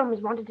Mr.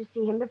 Holmes wanted to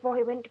see him before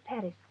he went to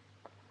Paris.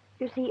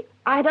 You see,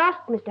 I'd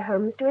asked Mr.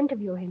 Holmes to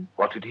interview him.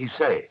 What did he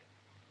say?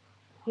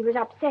 He was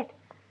upset.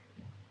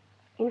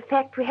 In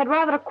fact, we had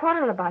rather a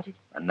quarrel about it.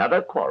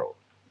 Another quarrel?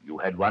 You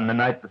had one the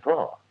night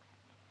before.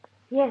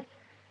 Yes,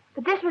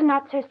 but this was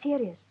not so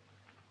serious.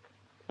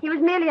 He was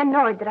merely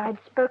annoyed that I had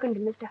spoken to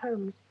Mr.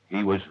 Holmes.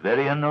 He was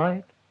very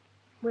annoyed?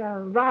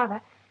 Well,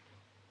 rather.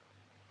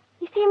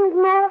 He seemed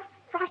more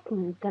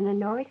frightened than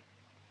annoyed.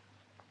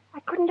 I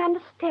couldn't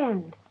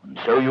understand. And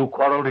so you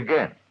quarreled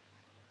again?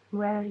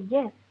 Well,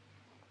 yes.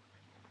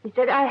 He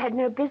said I had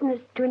no business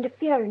to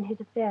interfere in his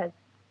affairs.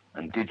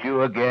 And did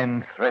you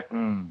again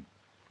threaten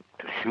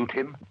to shoot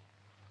him?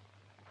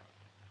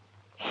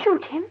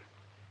 Shoot him?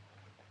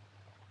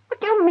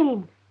 What do you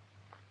mean?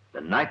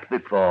 The night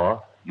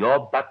before, your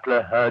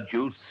butler heard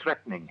you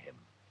threatening him.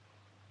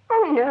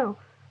 Oh, no.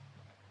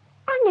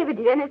 I never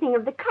did anything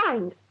of the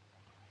kind.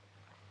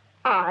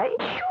 I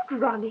shoot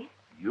Ronnie.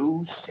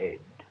 You said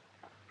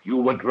you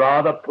would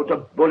rather put a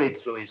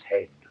bullet through his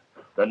head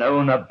than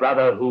own a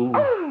brother who...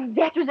 Oh,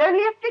 that was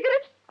only a figure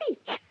of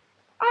speech.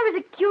 I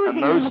was accusing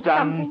him of most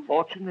something.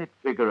 Unfortunate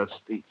figure of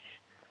speech,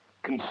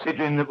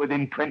 considering that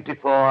within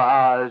 24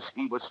 hours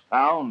he was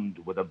found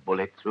with a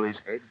bullet through his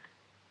head.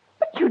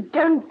 But you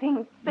don't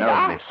think that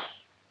No, miss.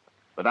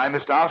 But I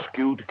must ask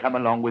you to come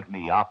along with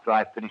me after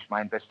I finish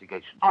my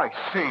investigation. I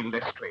say,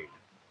 Lestrade,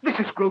 this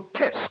is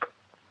grotesque.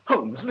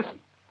 Holmes, listen.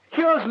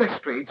 Here's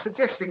Lestrade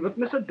suggesting that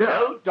Miss Adele...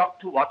 No,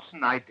 Dr.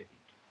 Watson, I didn't.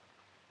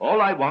 All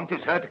I want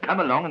is her to come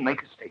along and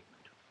make a statement.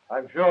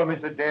 I'm sure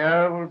Mr.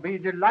 Dare will be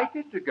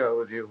delighted to go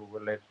with you,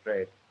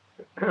 Lestrade.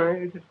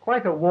 It is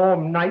quite a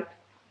warm night.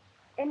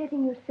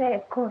 Anything you say,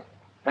 of course.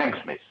 Thanks,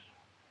 miss.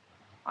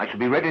 I shall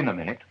be ready in a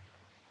minute.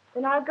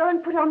 Then I'll go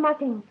and put on my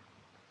things.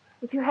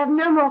 If you have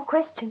no more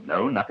questions.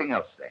 No, nothing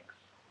else, thanks.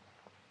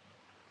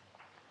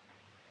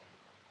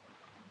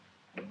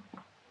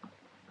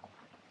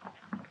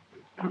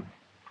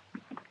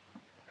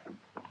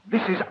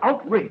 This is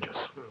outrageous.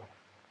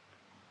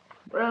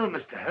 Well,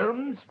 Mr.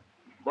 Holmes,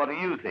 what do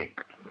you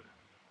think?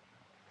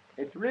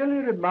 It's really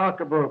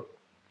remarkable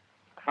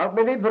how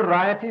many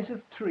varieties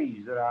of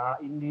trees there are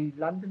in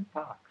the London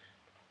parks.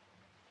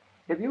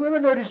 Have you ever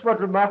noticed what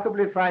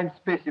remarkably fine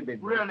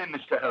specimens? Really,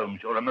 Mr.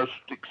 Holmes, you're a most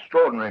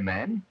extraordinary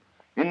man.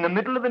 In the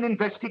middle of an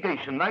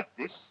investigation like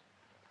this,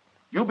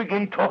 you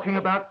begin talking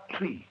about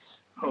trees.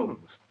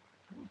 Holmes,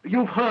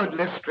 you've heard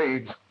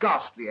Lestrade's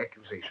ghastly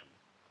accusation.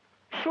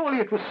 Surely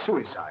it was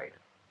suicide.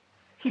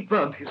 He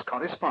burned his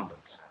correspondence.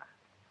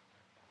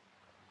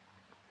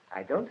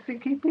 I don't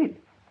think he did.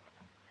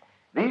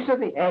 These are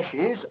the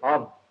ashes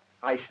of,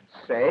 I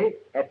should say,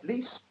 at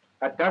least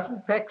a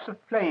dozen packs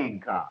of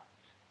playing cards.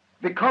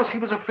 Because he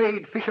was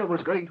afraid Fisher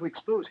was going to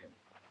expose him.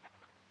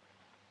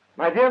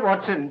 My dear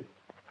Watson,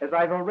 as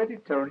I've already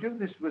told you,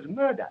 this was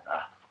murder.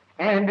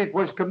 And it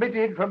was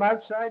committed from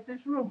outside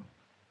this room.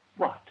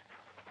 What?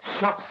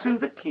 Shot through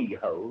the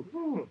keyhole?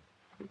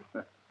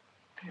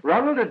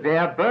 Ronald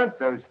Adair burnt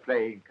those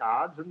playing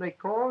cards, and they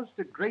caused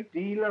a great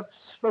deal of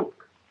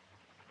smoke.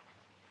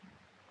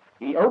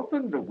 He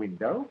opened the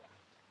window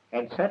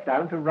and sat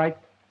down to write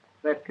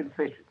that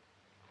confession.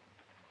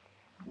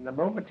 And the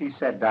moment he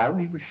sat down,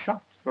 he was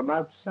shot from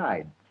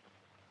outside.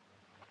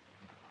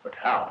 But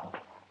how?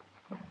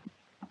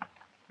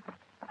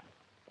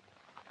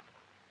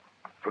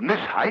 From this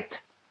height,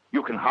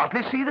 you can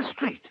hardly see the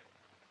street.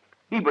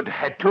 He would have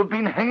had to have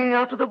been hanging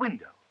out of the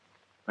window.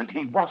 And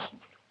he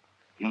wasn't.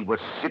 He was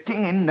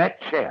sitting in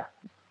that chair.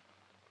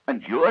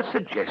 And you're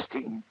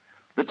suggesting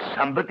that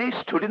somebody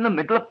stood in the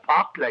middle of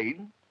Park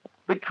Lane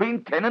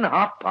between 10 and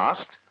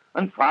 1/2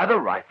 and fired a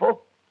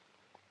rifle?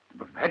 It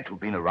would have had to have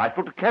been a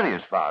rifle to carry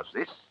as far as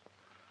this.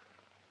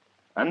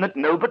 And that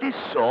nobody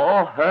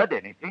saw or heard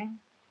anything,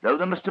 though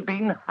there must have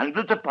been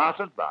hundreds of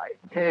passers-by.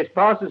 Yes,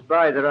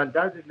 passers-by there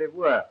undoubtedly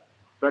were.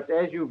 But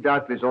as you've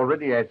doubtless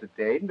already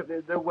ascertained,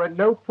 there were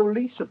no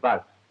police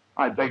about.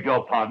 I beg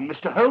your pardon,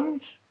 Mr.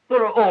 Holmes.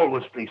 There are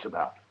always police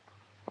about.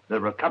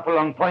 There are a couple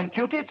on point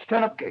duty at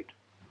Stanhope Gate.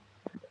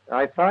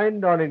 I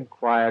find on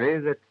inquiry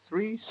that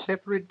 3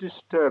 separate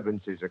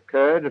disturbances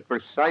occurred at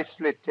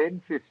precisely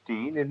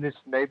 10:15 in this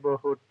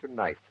neighborhood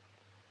tonight.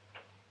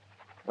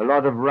 A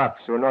lot of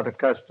roughs who are not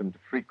accustomed to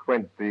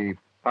frequent the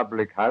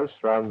public house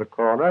round the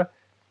corner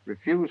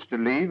refused to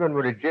leave and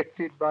were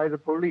ejected by the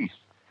police.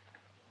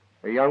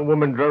 A young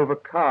woman drove a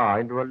car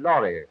into a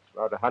lorry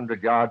about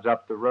 100 yards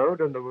up the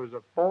road, and there was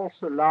a false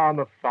alarm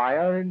of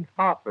fire in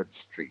Harford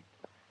Street.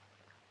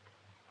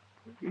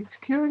 It's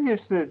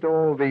curious that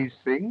all these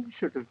things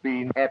should have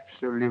been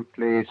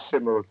absolutely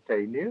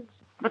simultaneous.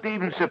 But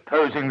even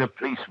supposing the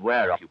police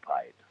were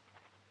occupied,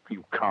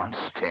 you can't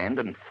stand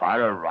and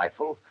fire a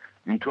rifle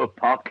into a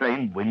Park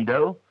Lane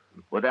window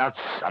without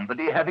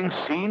somebody having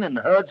seen and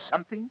heard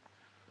something?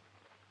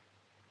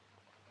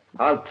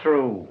 How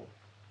true.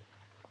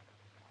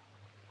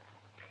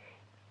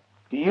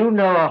 Do you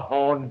know a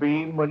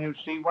hornbeam when you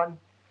see one?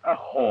 A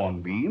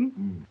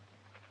hornbeam?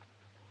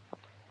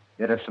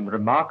 There are some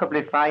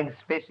remarkably fine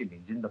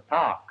specimens in the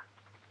park.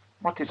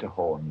 What is a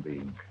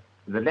hornbeam?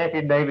 The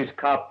Latin name is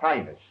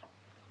carpinus.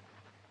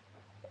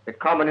 They're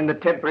common in the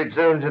temperate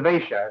zones of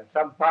Asia and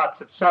some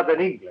parts of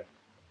southern England.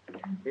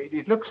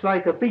 It looks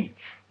like a beech,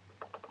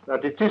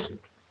 but it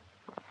isn't.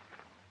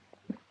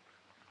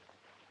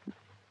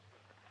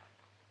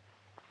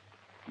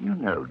 You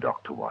know,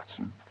 Dr.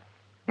 Watson,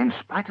 in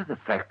spite of the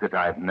fact that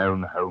I've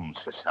known Holmes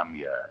for some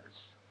years,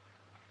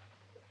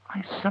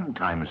 I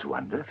sometimes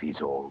wonder if he's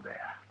all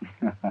there.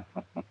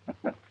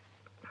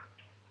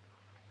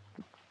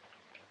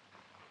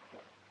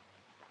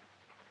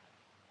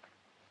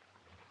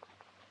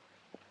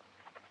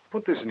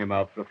 Put this in your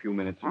mouth for a few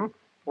minutes.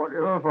 What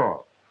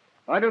for?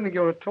 I don't think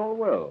you're at all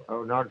well.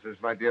 Oh, nonsense,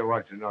 my dear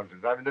Watson,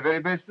 nonsense. I'm in the very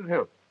best of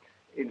health,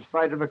 in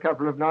spite of a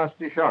couple of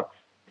nasty shocks.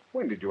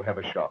 When did you have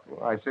a shock?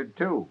 Well, I said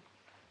two.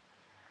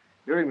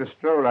 During the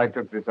stroll I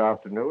took this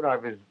afternoon, I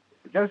was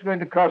just going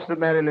to cross the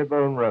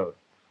Marylebone Road.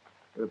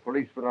 The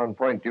policeman on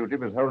point duty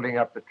was holding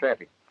up the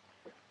traffic,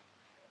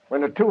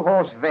 when a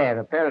two-horse van,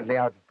 apparently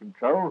out of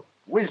control,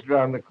 whizzed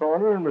round the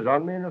corner and was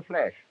on me in a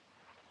flash.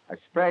 I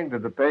sprang to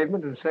the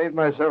pavement and saved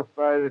myself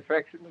by the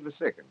fraction of a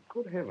second.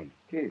 Good heavens.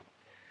 Yes.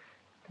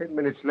 10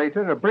 minutes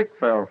later, a brick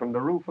fell from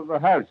the roof of a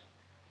house.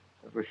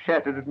 It was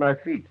shattered at my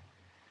feet.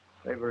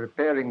 They were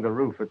repairing the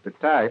roof at the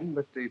time,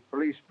 but the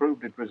police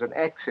proved it was an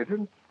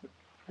accident.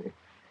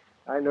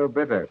 I know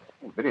better.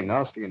 Oh, very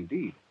nasty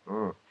indeed.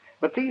 Oh.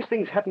 But these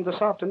things happened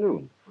this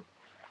afternoon.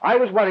 I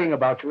was worrying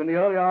about you in the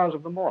early hours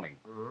of the morning.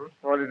 Mm-hmm.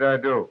 What did I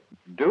do?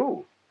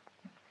 Do?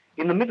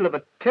 In the middle of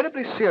a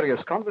terribly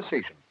serious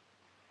conversation,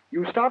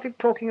 you started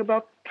talking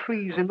about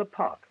trees in the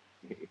park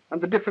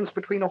and the difference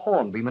between a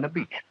hornbeam and a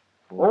beech,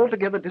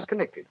 altogether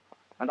disconnected.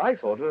 And I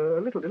thought a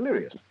little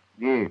delirious.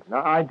 Yes,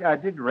 I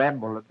did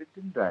ramble a bit,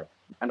 didn't I?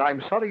 And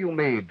I'm sorry you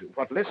made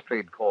what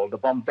Lestrade called a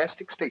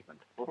bombastic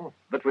statement.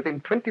 That within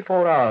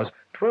 24 hours,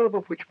 12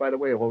 of which, by the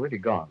way, are already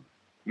gone,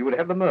 you would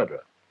have the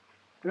murderer.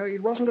 You know,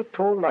 it wasn't at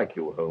all like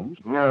you, Holmes.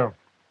 No,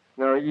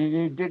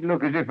 you did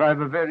look as if I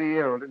were very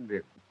ill, didn't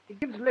you? He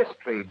gives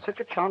Lestrade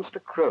such a chance to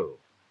crow.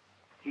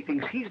 He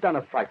thinks he's done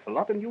a frightful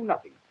lot and you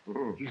nothing.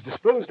 He's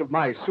disposed of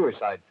my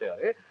suicide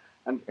theory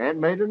and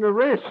made an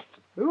arrest.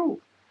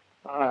 Who?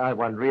 I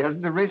wonder he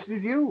hasn't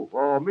arrested you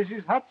or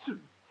Mrs.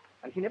 Hudson.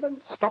 And he never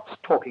stops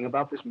talking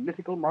about this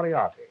mythical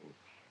Moriarty.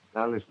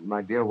 Now listen,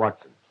 my dear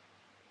Watson.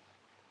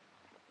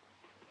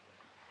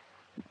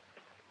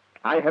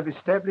 I have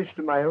established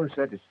to my own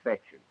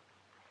satisfaction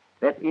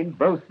that in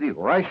both the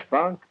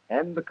Reichsbank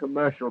and the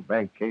commercial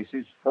bank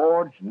cases,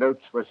 forged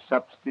notes were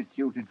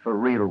substituted for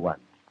real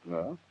ones.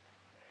 Well?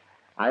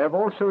 I have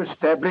also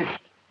established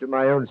to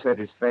my own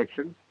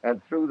satisfaction,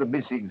 and through the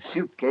missing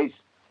suitcase,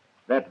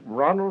 that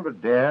Ronald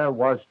Adair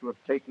was to have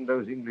taken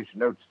those English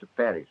notes to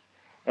Paris,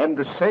 and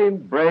the same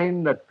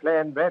brain that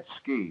planned that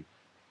scheme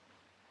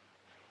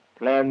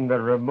planned the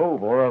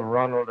removal of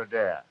Ronald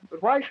Adair.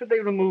 But why should they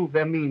remove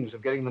their means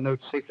of getting the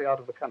notes safely out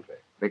of the country?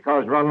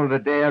 Because Ronald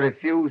Adair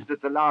refused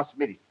at the last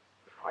minute.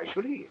 Why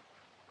should he?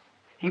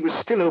 He was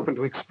still open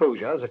to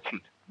exposure as a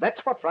cheat. That's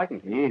what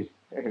frightened him.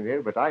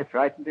 Yes, but I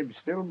frightened him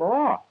still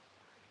more.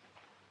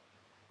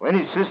 When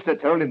his sister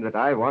told him that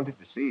I wanted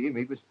to see him,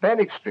 he was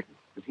panic-stricken,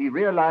 but he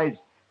realized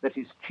that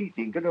his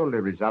cheating could only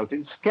result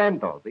in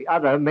scandal. The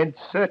other meant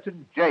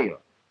certain jail.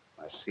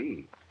 I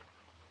see.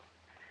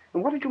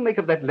 And what did you make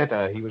of that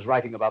letter he was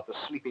writing about the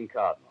Sleeping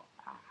Cardinal?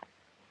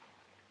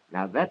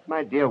 Now, that,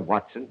 my dear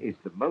Watson, is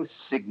the most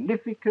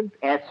significant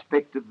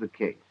aspect of the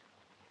case.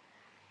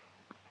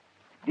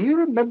 Do you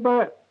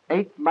remember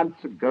 8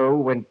 months ago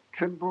when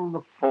Trimble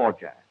the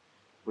forger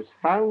was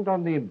found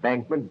on the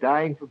embankment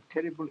dying from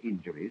terrible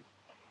injuries?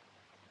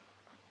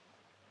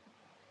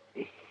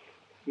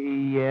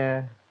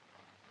 Yeah?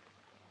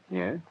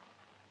 Yes?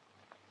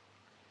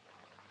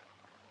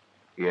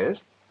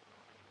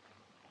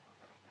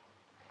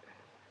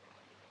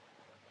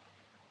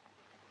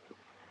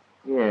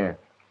 Yeah.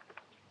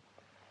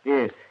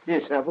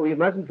 Yes. Now, we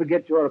mustn't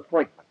forget your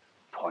appointment.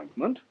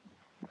 Appointment?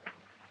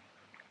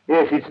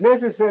 Yes, it's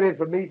necessary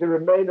for me to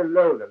remain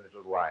alone a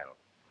little while.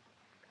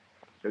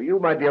 So you,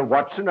 my dear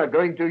Watson, are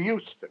going to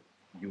Euston.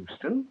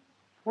 Euston?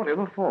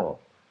 Whatever for?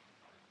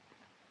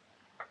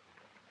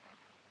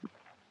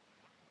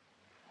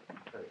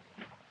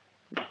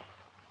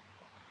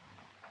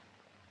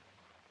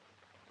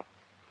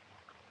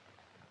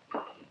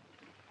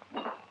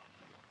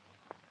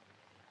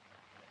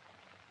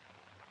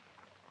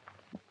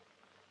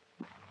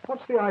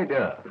 What's the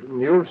idea?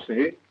 You'll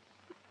see.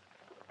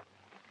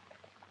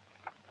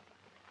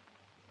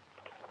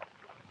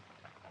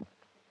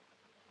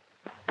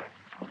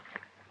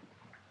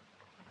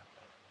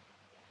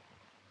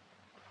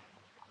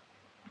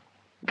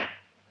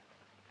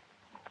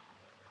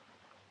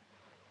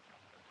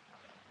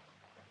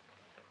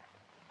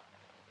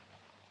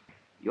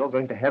 You're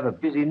going to have a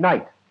busy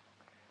night.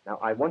 Now,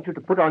 I want you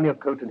to put on your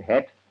coat and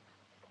hat,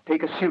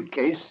 take a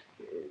suitcase.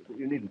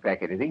 You needn't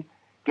pack anything.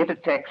 Get a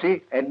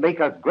taxi and make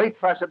a great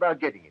fuss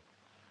about getting it.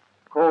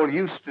 Call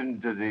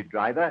Euston to the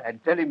driver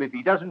and tell him if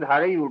he doesn't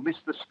hurry, you'll miss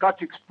the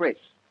Scotch Express.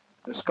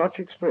 The Scotch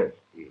Express.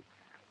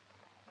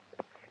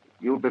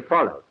 You'll be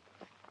followed.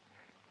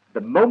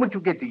 The moment you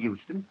get to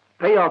Euston,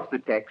 pay off the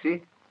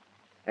taxi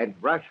and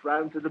rush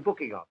round to the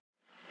booking office.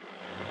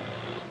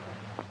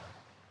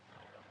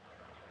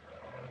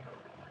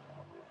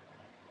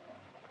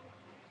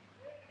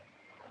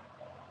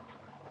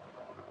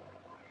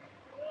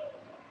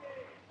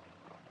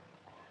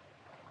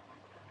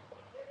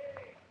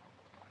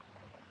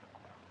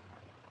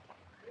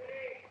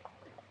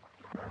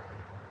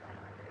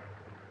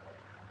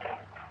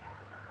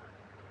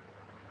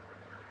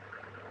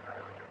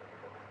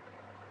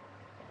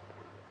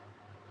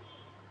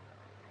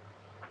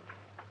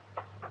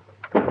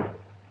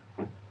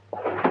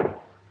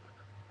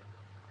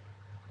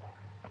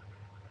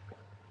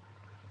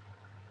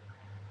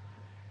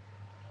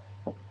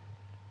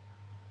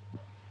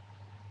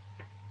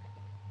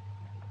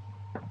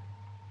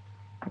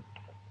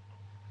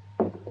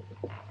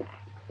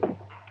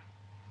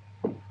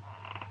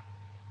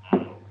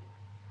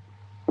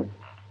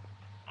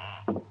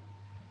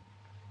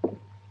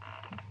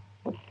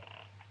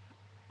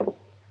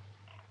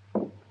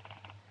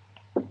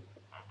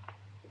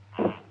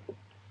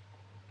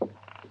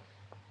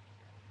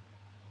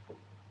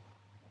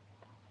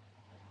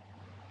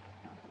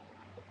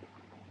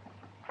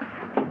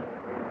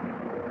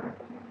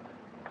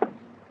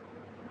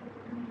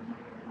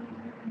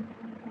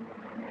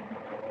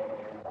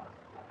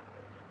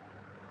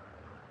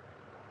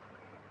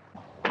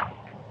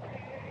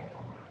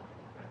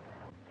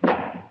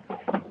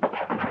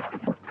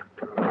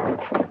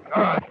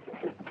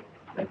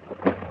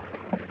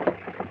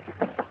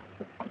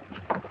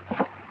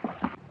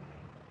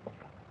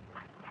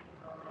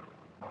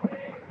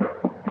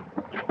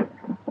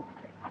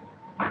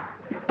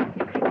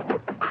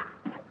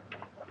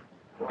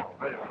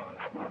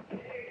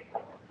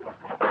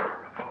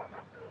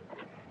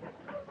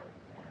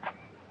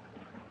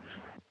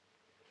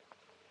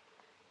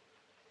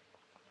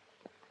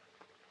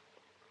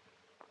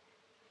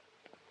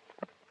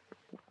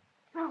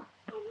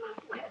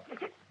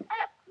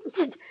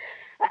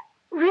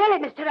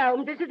 Really, Mr.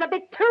 Holmes, this is a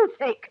bit too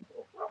thick.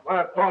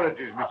 My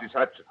apologies, Mrs.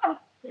 Hudson.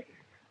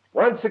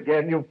 Once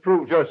again, you've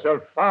proved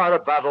yourself far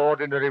above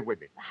ordinary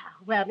women.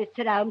 Well,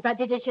 Mr. Holmes, I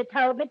did as you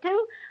told me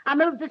to. I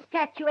moved the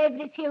statue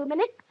every few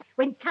minutes,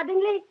 when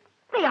suddenly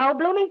the whole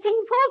blooming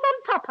thing falls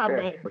on top of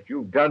me. But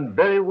you've done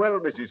very well,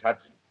 Mrs.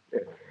 Hudson.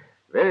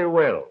 Very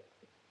well.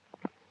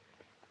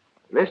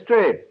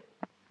 Lestrade,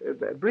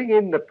 bring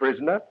in the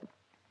prisoner.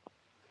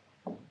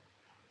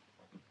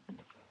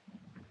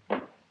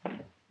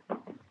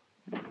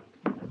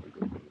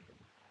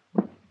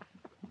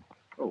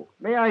 Oh,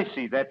 may I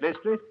see that,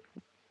 Lestrade?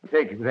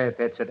 Thank you.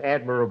 That's an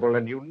admirable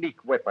and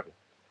unique weapon.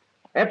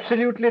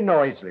 Absolutely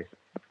noiseless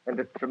and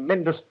of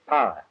tremendous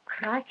power.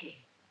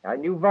 Crikey. I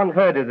knew von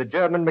Herder, the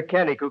German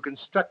mechanic who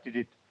constructed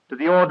it, to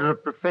the order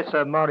of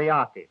Professor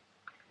Moriarty.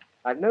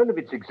 I've known of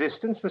its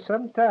existence for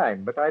some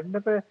time, but I've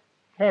never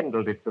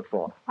handled it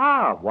before.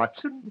 Ah,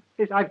 Watson,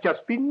 yes, I've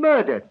just been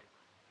murdered.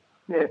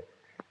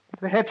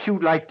 Perhaps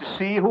you'd like to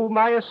see who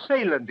my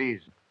assailant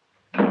is.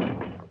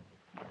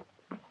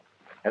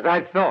 As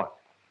I thought.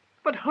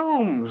 But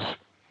Holmes,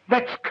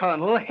 that's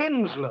Colonel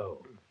Henslow.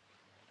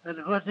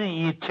 And what are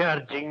you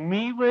charging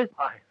me with?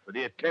 Why, for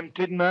the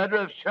attempted murder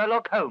of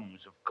Sherlock Holmes,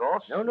 of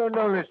course. No,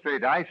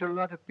 Lestrade. I shall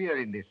not appear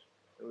in this.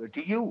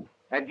 To you,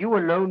 and you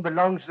alone,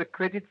 belongs the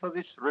credit for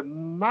this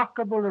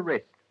remarkable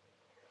arrest.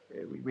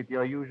 With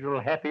your usual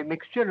happy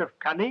mixture of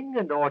cunning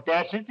and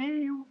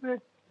audacity,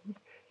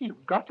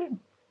 you've got him.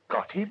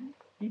 Got him?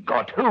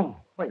 Got who?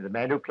 Well, the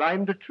man who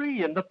climbed a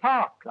tree in the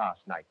park last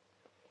night.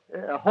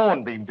 A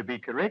hornbeam, to be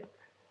correct,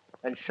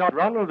 and shot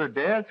Ronald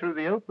Adair through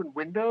the open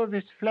window of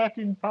his flat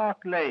in Park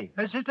Lane.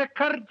 Has it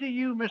occurred to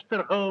you,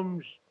 Mr.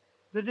 Holmes,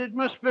 that it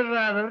must be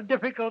rather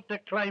difficult to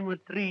climb a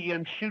tree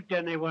and shoot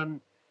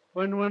anyone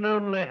when one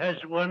only has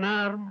one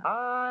arm?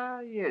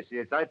 Ah, yes,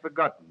 I'd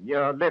forgotten.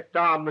 Your left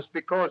arm must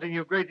be causing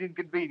you great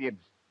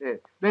inconvenience.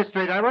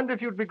 Lestrade, I wonder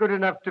if you'd be good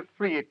enough to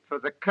free it for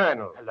the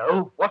Colonel.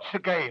 Hello? What's the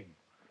game?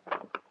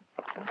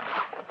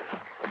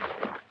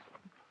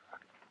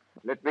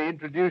 Let me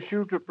introduce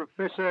you to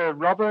Professor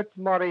Robert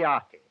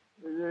Moriarty,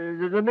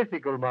 the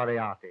mythical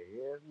Moriarty,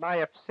 my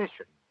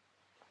obsession.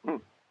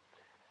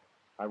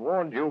 I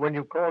warned you when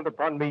you called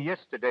upon me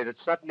yesterday that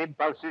sudden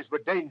impulses were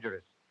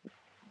dangerous.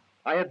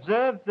 I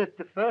observed that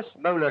the first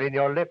molar in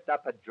your left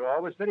upper jaw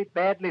was very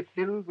badly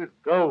filled with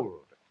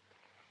gold.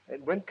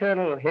 And when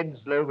Colonel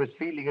Henslow was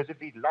feeling as if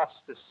he'd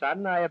lost a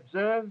son, I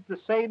observed the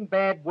same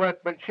bad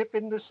workmanship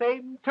in the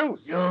same tooth.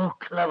 You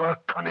clever,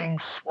 cunning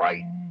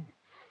swine.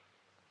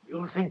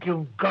 You think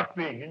you've got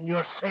me and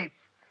you're safe,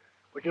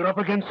 but you're up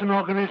against an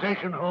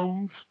organization,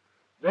 Holmes.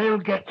 They'll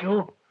get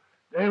you.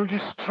 They'll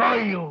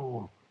destroy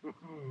you.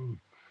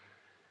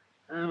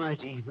 I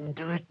might even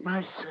do it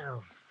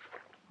myself.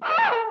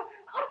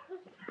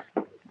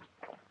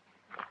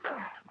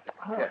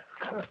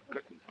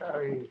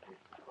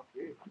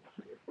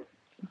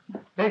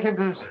 Take him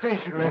to the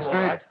station,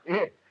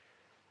 Lestrade.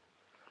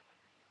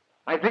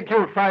 I think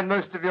you'll find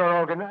most of your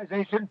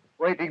organization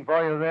waiting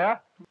for you there.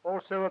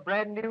 Also a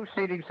brand new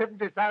ceiling,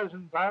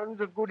 £70,000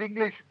 of good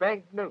English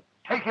bank notes.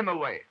 Take him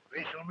away.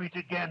 We shall meet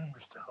again,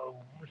 Mr.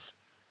 Holmes.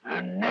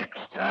 And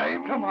next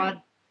time... Come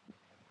on.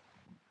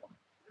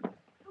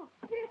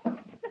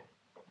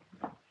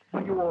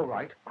 Are you all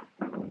right?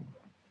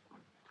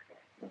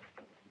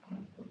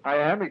 I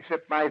am,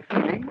 except my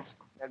feelings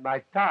and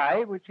my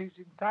tie, which is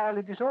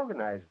entirely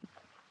disorganized.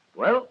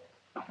 Well,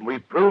 we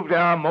proved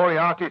our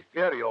Moriarty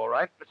theory, all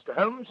right, Mr.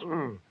 Holmes.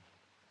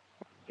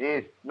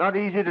 It's not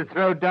easy to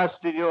throw dust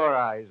in your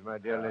eyes, my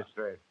dear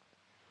Lestrade.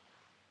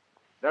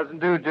 Doesn't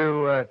do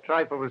to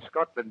trifle with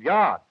Scotland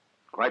Yard.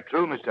 Quite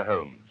true, Mr.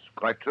 Holmes.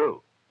 Quite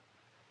true.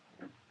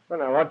 Well,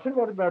 now, Watson,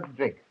 what about a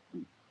drink?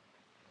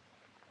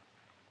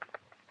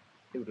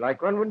 You'd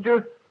like one, wouldn't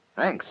you?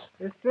 Thanks.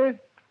 Lestrade?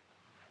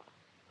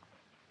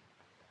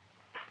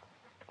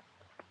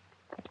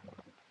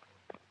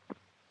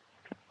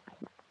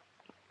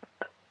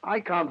 I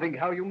can't think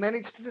how you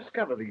managed to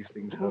discover these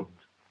things, Holmes.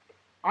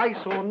 I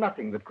saw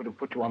nothing that could have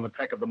put you on the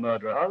track of the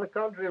murderer. On the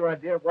contrary, my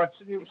dear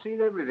Watson, you've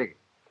seen everything.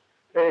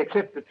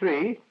 Except the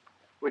tree,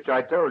 which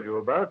I told you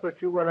about,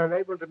 but you were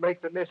unable to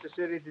make the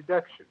necessary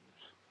deductions.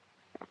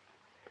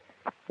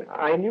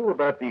 I knew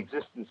about the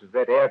existence of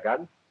that air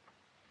gun.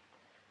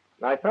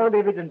 I found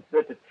evidence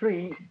that a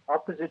tree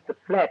opposite the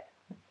flat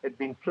had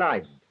been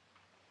climbed.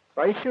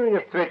 By issuing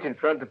a threat in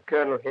front of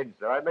Colonel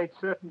Henslow, I made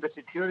certain that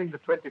during the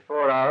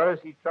 24 hours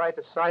he tried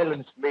to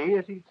silence me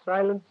as he'd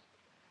silenced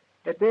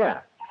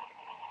Adair.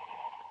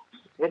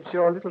 Hence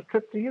your little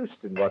trip to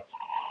Euston, Watson,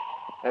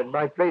 and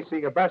my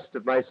placing a bust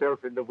of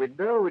myself in the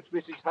window, which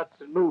Mrs.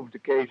 Hudson moved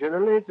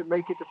occasionally to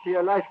make it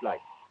appear lifelike.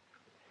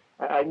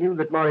 I knew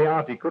that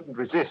Moriarty couldn't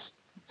resist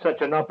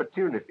such an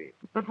opportunity.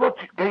 But what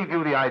gave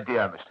you the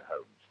idea, Mr.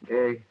 Holmes?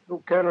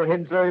 Colonel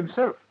Henslow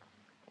himself.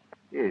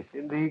 Yes,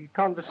 in the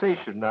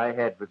conversation I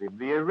had with him,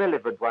 the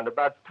irrelevant one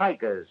about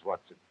tigers,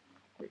 Watson.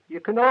 You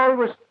can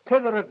always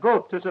tether a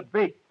goat as a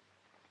bait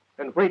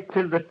and wait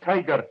till the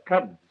tiger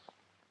comes.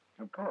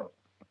 Of course.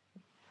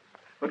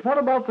 But what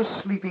about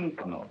the Sleeping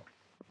Cardinal?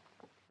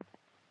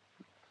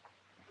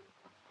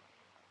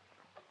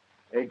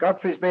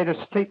 Godfrey's made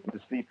us take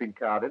the Sleeping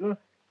Cardinal.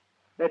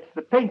 That's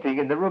the painting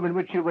in the room in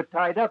which you were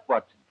tied up,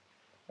 Watson,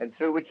 and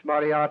through which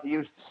Moriarty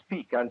used to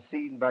speak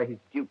unseen by his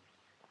dupes.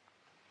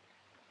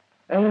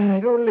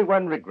 I've only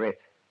one regret,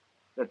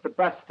 that the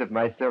bust of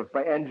myself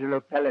by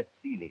Angelo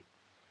Palazzini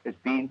has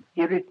been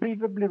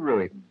irretrievably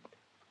ruined.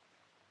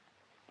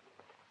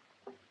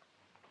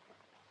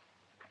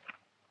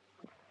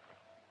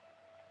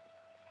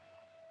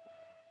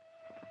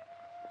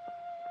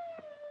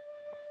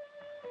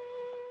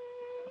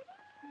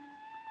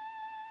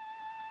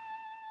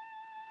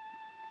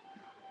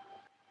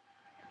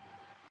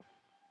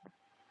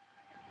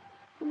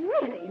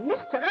 Really,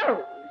 Mr.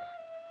 Holmes,